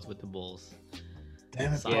were both with the Bulls.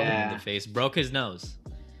 Damn it. Saw him Yeah. in the face, broke his nose,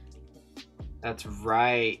 That's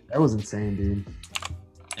right. That was insane, dude.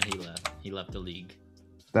 and he left. He left the league.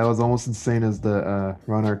 That was almost insane as the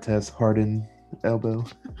Ron Artest Harden elbow.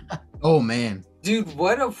 Oh man. Dude,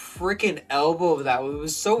 what a freaking elbow that was. It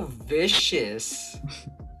was so vicious.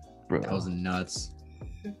 Bro. That was nuts.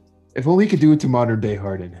 If only he could do it to modern day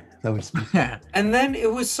Harden. That would be And then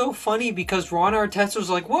it was so funny because Ron Artest was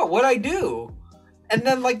like, what'd I do? And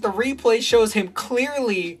then like the replay shows him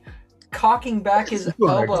clearly cocking back his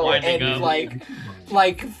elbow Winding and up.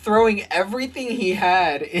 like throwing everything he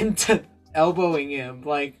had into elbowing him.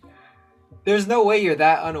 Like, there's no way you're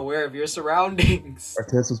that unaware of your surroundings.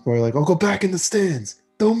 Artest was probably like, I'll go back in the stands.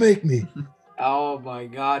 Don't make me. Oh my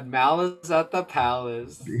god, Malice at the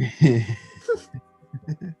Palace.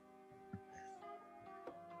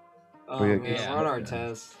 Oh yeah, man, yeah. Ron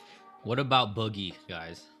Artest. What about Boogie,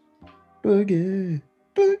 guys? Boogie,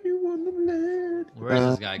 boogie on the land. Where is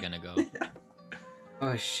this guy gonna go?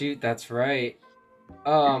 Oh shoot, that's right.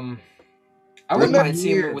 I Bring wouldn't him mind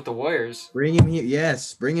seeing here. him with the Warriors. Bring him here.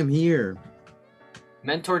 Yes, bring him here.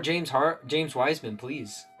 Mentor James Wiseman,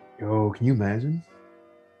 please. Yo, can you imagine?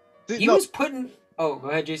 He was putting. Oh, go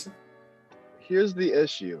ahead, Jason. Here's the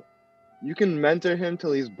issue. You can mentor him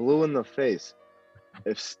till he's blue in the face.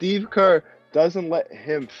 If Steve Kerr doesn't let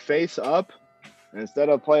him face up instead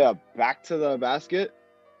of play a back to the basket,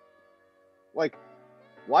 like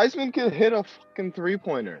Wiseman can hit a fucking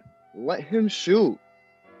 3-pointer. Let him shoot.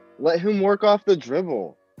 Let him work off the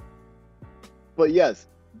dribble. But yes,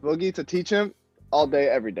 Boogie to teach him all day,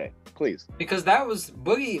 every day, please. Because that was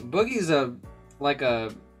Boogie. Boogie's a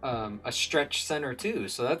stretch center too,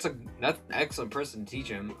 so that's an excellent person to teach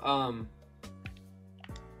him.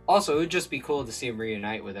 Also, it would just be cool to see him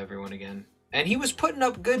reunite with everyone again. And he was putting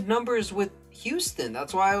up good numbers with Houston.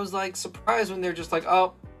 That's why I was like surprised when they're just like,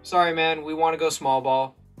 "Oh, sorry, man, we want to go small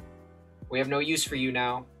ball. We have no use for you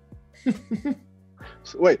now."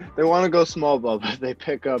 So, wait, they want to go small ball, but they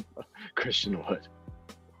pick up Christian Wood.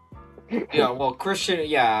 Yeah, well,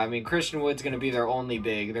 Christian Wood's gonna be their only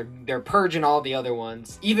big. They're purging all the other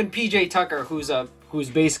ones. Even PJ Tucker, who's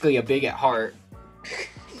basically a big at heart.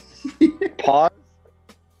 Pause.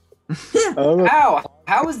 I don't know.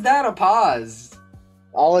 How is that a pause?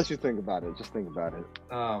 I'll let you think about it. Just think about it.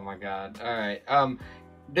 Oh my god. All right.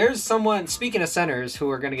 There's someone, speaking of centers who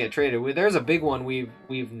are going to get traded. There's a big one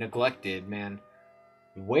we've neglected, man.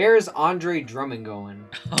 Where's Andre Drummond going?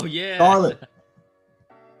 Oh yeah. Charlotte.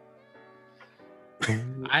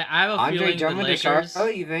 I have a Andre feeling Drummond the to Lakers.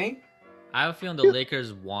 Charlotte, you think? I have a feeling the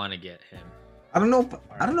Lakers want to get him. I don't know.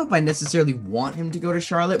 I don't know if I necessarily want him to go to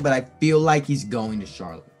Charlotte, but I feel like he's going to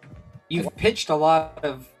Charlotte. You've pitched a lot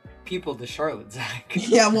of people to Charlotte, Zach.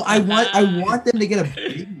 Yeah, well, I want them to get a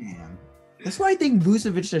big man. That's why I think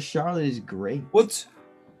Vucevic to Charlotte is great.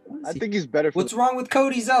 I think he's better. What's wrong with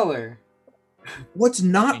Cody Zeller? What's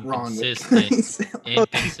not wrong with Inconsistent. Cody Zeller?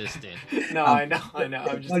 Inconsistent. No, I know. I'm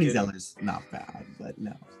just Cody kidding. Zeller's not bad, but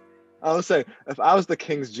no. I was saying, if I was the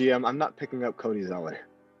Kings GM, I'm not picking up Cody Zeller.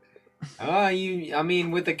 I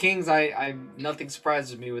mean, with the Kings, I nothing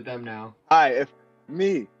surprises me with them now. If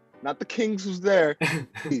me, not the Kings, was there.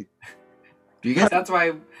 Do you guys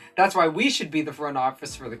That's why we should be the front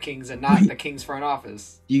office for the Kings and not the Kings front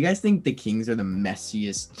office. do you guys think the Kings are the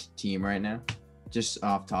messiest team right now? Just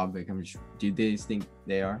off topic, do you guys think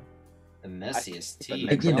they are? The messiest team.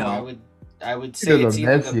 Like, you know. I would They're say the it's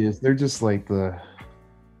either messiest. They're just like they're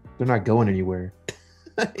not going anywhere.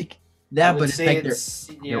 Like, Yeah, would but it's say like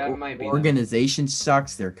it might be their them. organization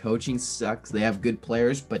sucks, their coaching sucks. They have good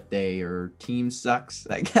players, but their team sucks.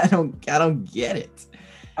 Like I don't get it.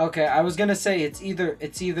 Okay, I was gonna say it's either the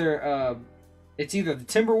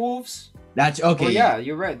Timberwolves. That's okay. Or yeah,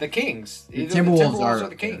 you're right. The Kings. The Either Timberwolves the Timberwolves are- or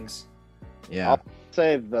the Kings. Yeah.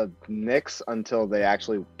 Say the Knicks until they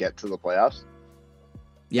actually get to the playoffs.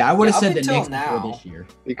 Yeah, I would have Yeah, said up the until Knicks now. before this year. I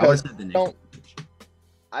would Because have said the Knicks. don't-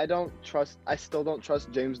 I still don't trust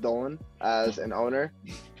James Dolan as an owner.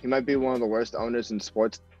 He might be one of the worst owners in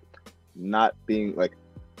sports, not being like,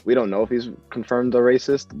 we don't know if he's confirmed a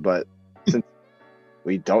racist, but since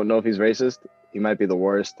we don't know if he's racist, he might be the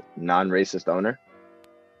worst non-racist owner.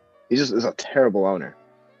 He just is a terrible owner.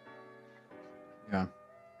 Yeah.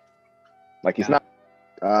 Like he's Yeah.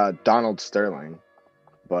 not Donald Sterling,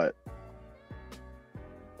 but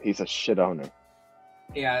he's a shit owner.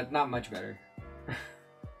 Yeah, not much better.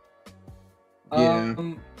 Yeah.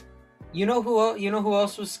 You know who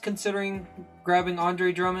else was considering grabbing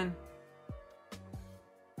Andre Drummond?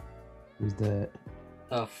 who's that?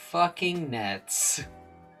 The fucking Nets.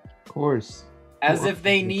 Of course. As if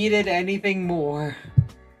they needed anything more.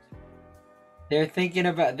 They're thinking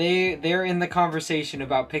about they're in the conversation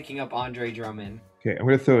about picking up Andre Drummond. Okay, I'm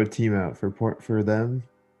gonna throw a team out for them.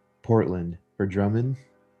 Portland for Drummond,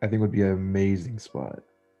 I think would be an amazing spot.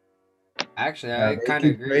 Actually, I They kind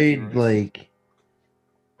of could agree. trade, with you, Royce. like,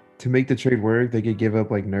 to make the trade work, they could give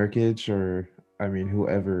up like Nurkic or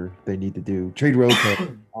whoever they need to do. Trade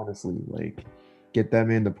Roko, honestly, like get that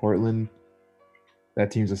man to Portland.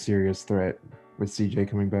 That team's a serious threat with CJ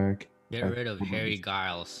coming back. Get rid of Harry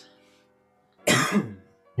Giles.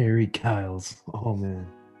 Harry Kyles. Oh man.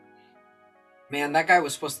 Man, that guy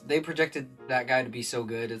was they projected that guy to be so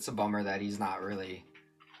good. It's a bummer that he's not really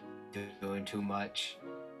doing too much.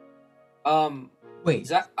 Wait,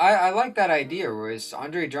 I like that idea, Royce.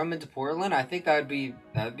 Andre Drummond to Portland. I think that'd be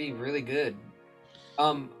really good.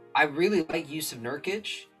 I really like Yusuf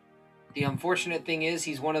Nurkic. The unfortunate thing is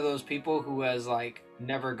he's one of those people who has like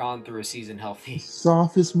never gone through a season healthy.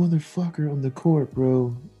 Softest motherfucker on the court,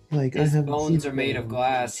 bro. Like His I haven't bones seen are made that. of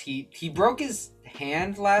glass. He broke his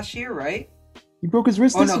hand last year, right? He broke his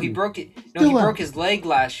wrist. Oh this no, he year. broke it. No, Still he out. broke his leg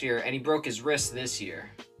last year, and he broke his wrist this year.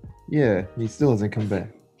 Yeah, he still hasn't come back.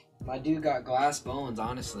 My dude got glass bones,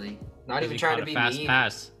 honestly. Not even He trying caught to a be fast mean.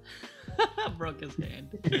 pass. Broke his hand.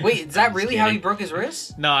 Wait, is that I'm just really how he kidding. broke his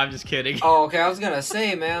wrist? No, I'm just kidding. Oh, okay. I was gonna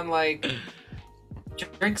say, man, like,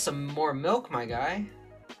 drink some more milk, my guy.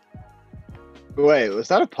 Wait, was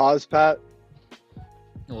that a pause, Pat?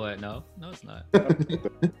 What? No, it's not.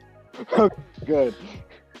 Good.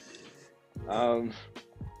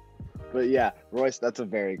 But yeah, Royce, that's a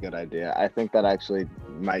very good idea. I think that actually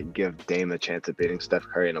might give Dame a chance at beating Steph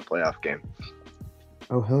Curry in a playoff game.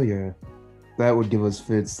 Oh hell yeah, that would give us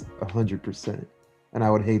fits 100%, and I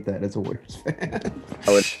would hate that as a Warriors fan.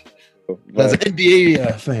 I would, As an but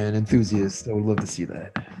NBA fan enthusiast, I would love to see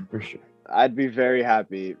that for sure. I'd be very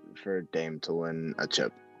happy for Dame to win a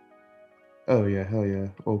chip. Oh yeah, hell yeah,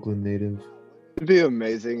 Oakland native. It'd be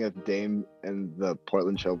amazing if Dame and the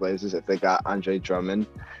Portland Trailblazers, if they got Andre Drummond,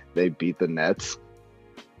 they beat the Nets.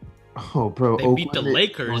 Oh bro, They beat the Oakland is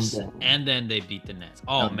Lakers going down. and then they beat the Nets.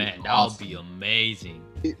 Oh That'd be man, that would awesome. be amazing.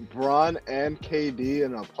 Braun and KD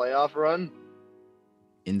in a playoff run.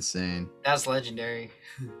 insane. That's legendary.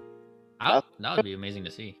 That would be amazing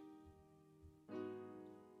to see.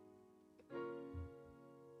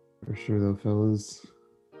 For sure though, fellas.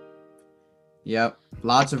 Yep.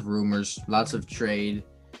 Lots of rumors, lots of trade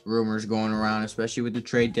rumors going around, especially with the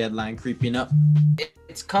trade deadline creeping up.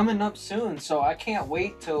 It's coming up soon, so I can't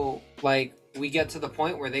wait till like we get to the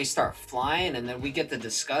point where they start flying, and then we get to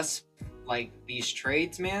discuss like these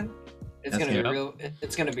trades, man. It's That's gonna be good. real.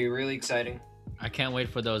 It's gonna be really exciting. I can't wait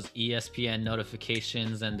for those ESPN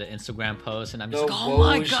notifications and the Instagram posts, and I'm just The like, oh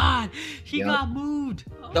my Woj- god, he Yep. got moved.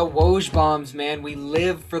 The Woj bombs, man. We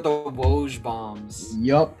live for the Woj bombs.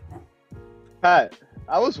 Yup. Pat,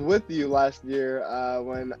 I was with you last year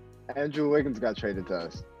when Andrew Wiggins got traded to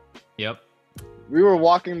us. Yep. We were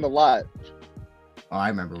walking the lot. Oh, I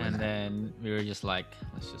remember when And that. then we were just like,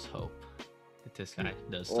 let's just hope that this guy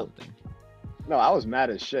does Well, something. No, I was mad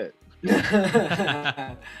as shit. All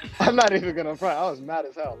I'm not even gonna front. I was mad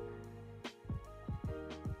as hell.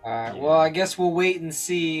 right. Well, I guess we'll wait and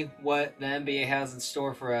see what the NBA has in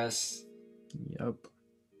store for us. Yup.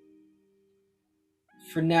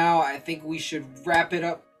 For now, I think we should wrap it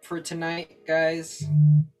up for tonight, guys.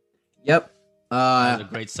 Yep. That was a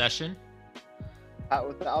great session. Pat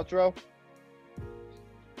with the outro.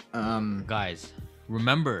 Guys,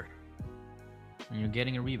 remember, when you're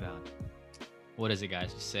getting a rebound, what is it,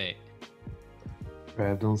 guys? Just say it.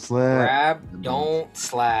 Grab, don't slap. Grab, don't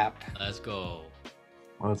slap. Let's go.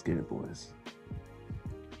 Let's get it, boys.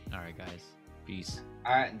 All right, guys. Peace.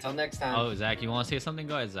 All right. Until next time. Oh, Zach, you want to say something?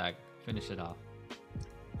 Go ahead, Zach. Finish it off.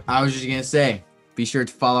 I was just gonna say, be sure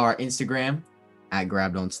to follow our Instagram at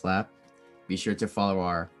Grab Don't Slap. Be sure to follow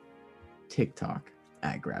our TikTok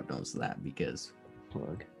at Grab Don't Slap because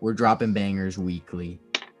Plug. we're dropping bangers weekly.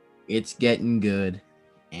 It's getting good.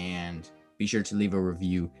 And be sure to leave a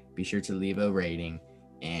review. Be sure to leave a rating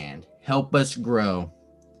and help us grow.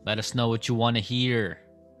 Let us know what you want to hear.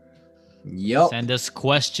 Yup. Send us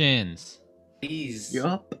questions. Please.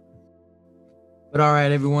 Yup. But all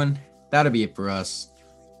right, everyone. That'll be it for us.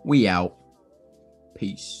 We out.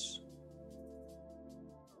 Peace.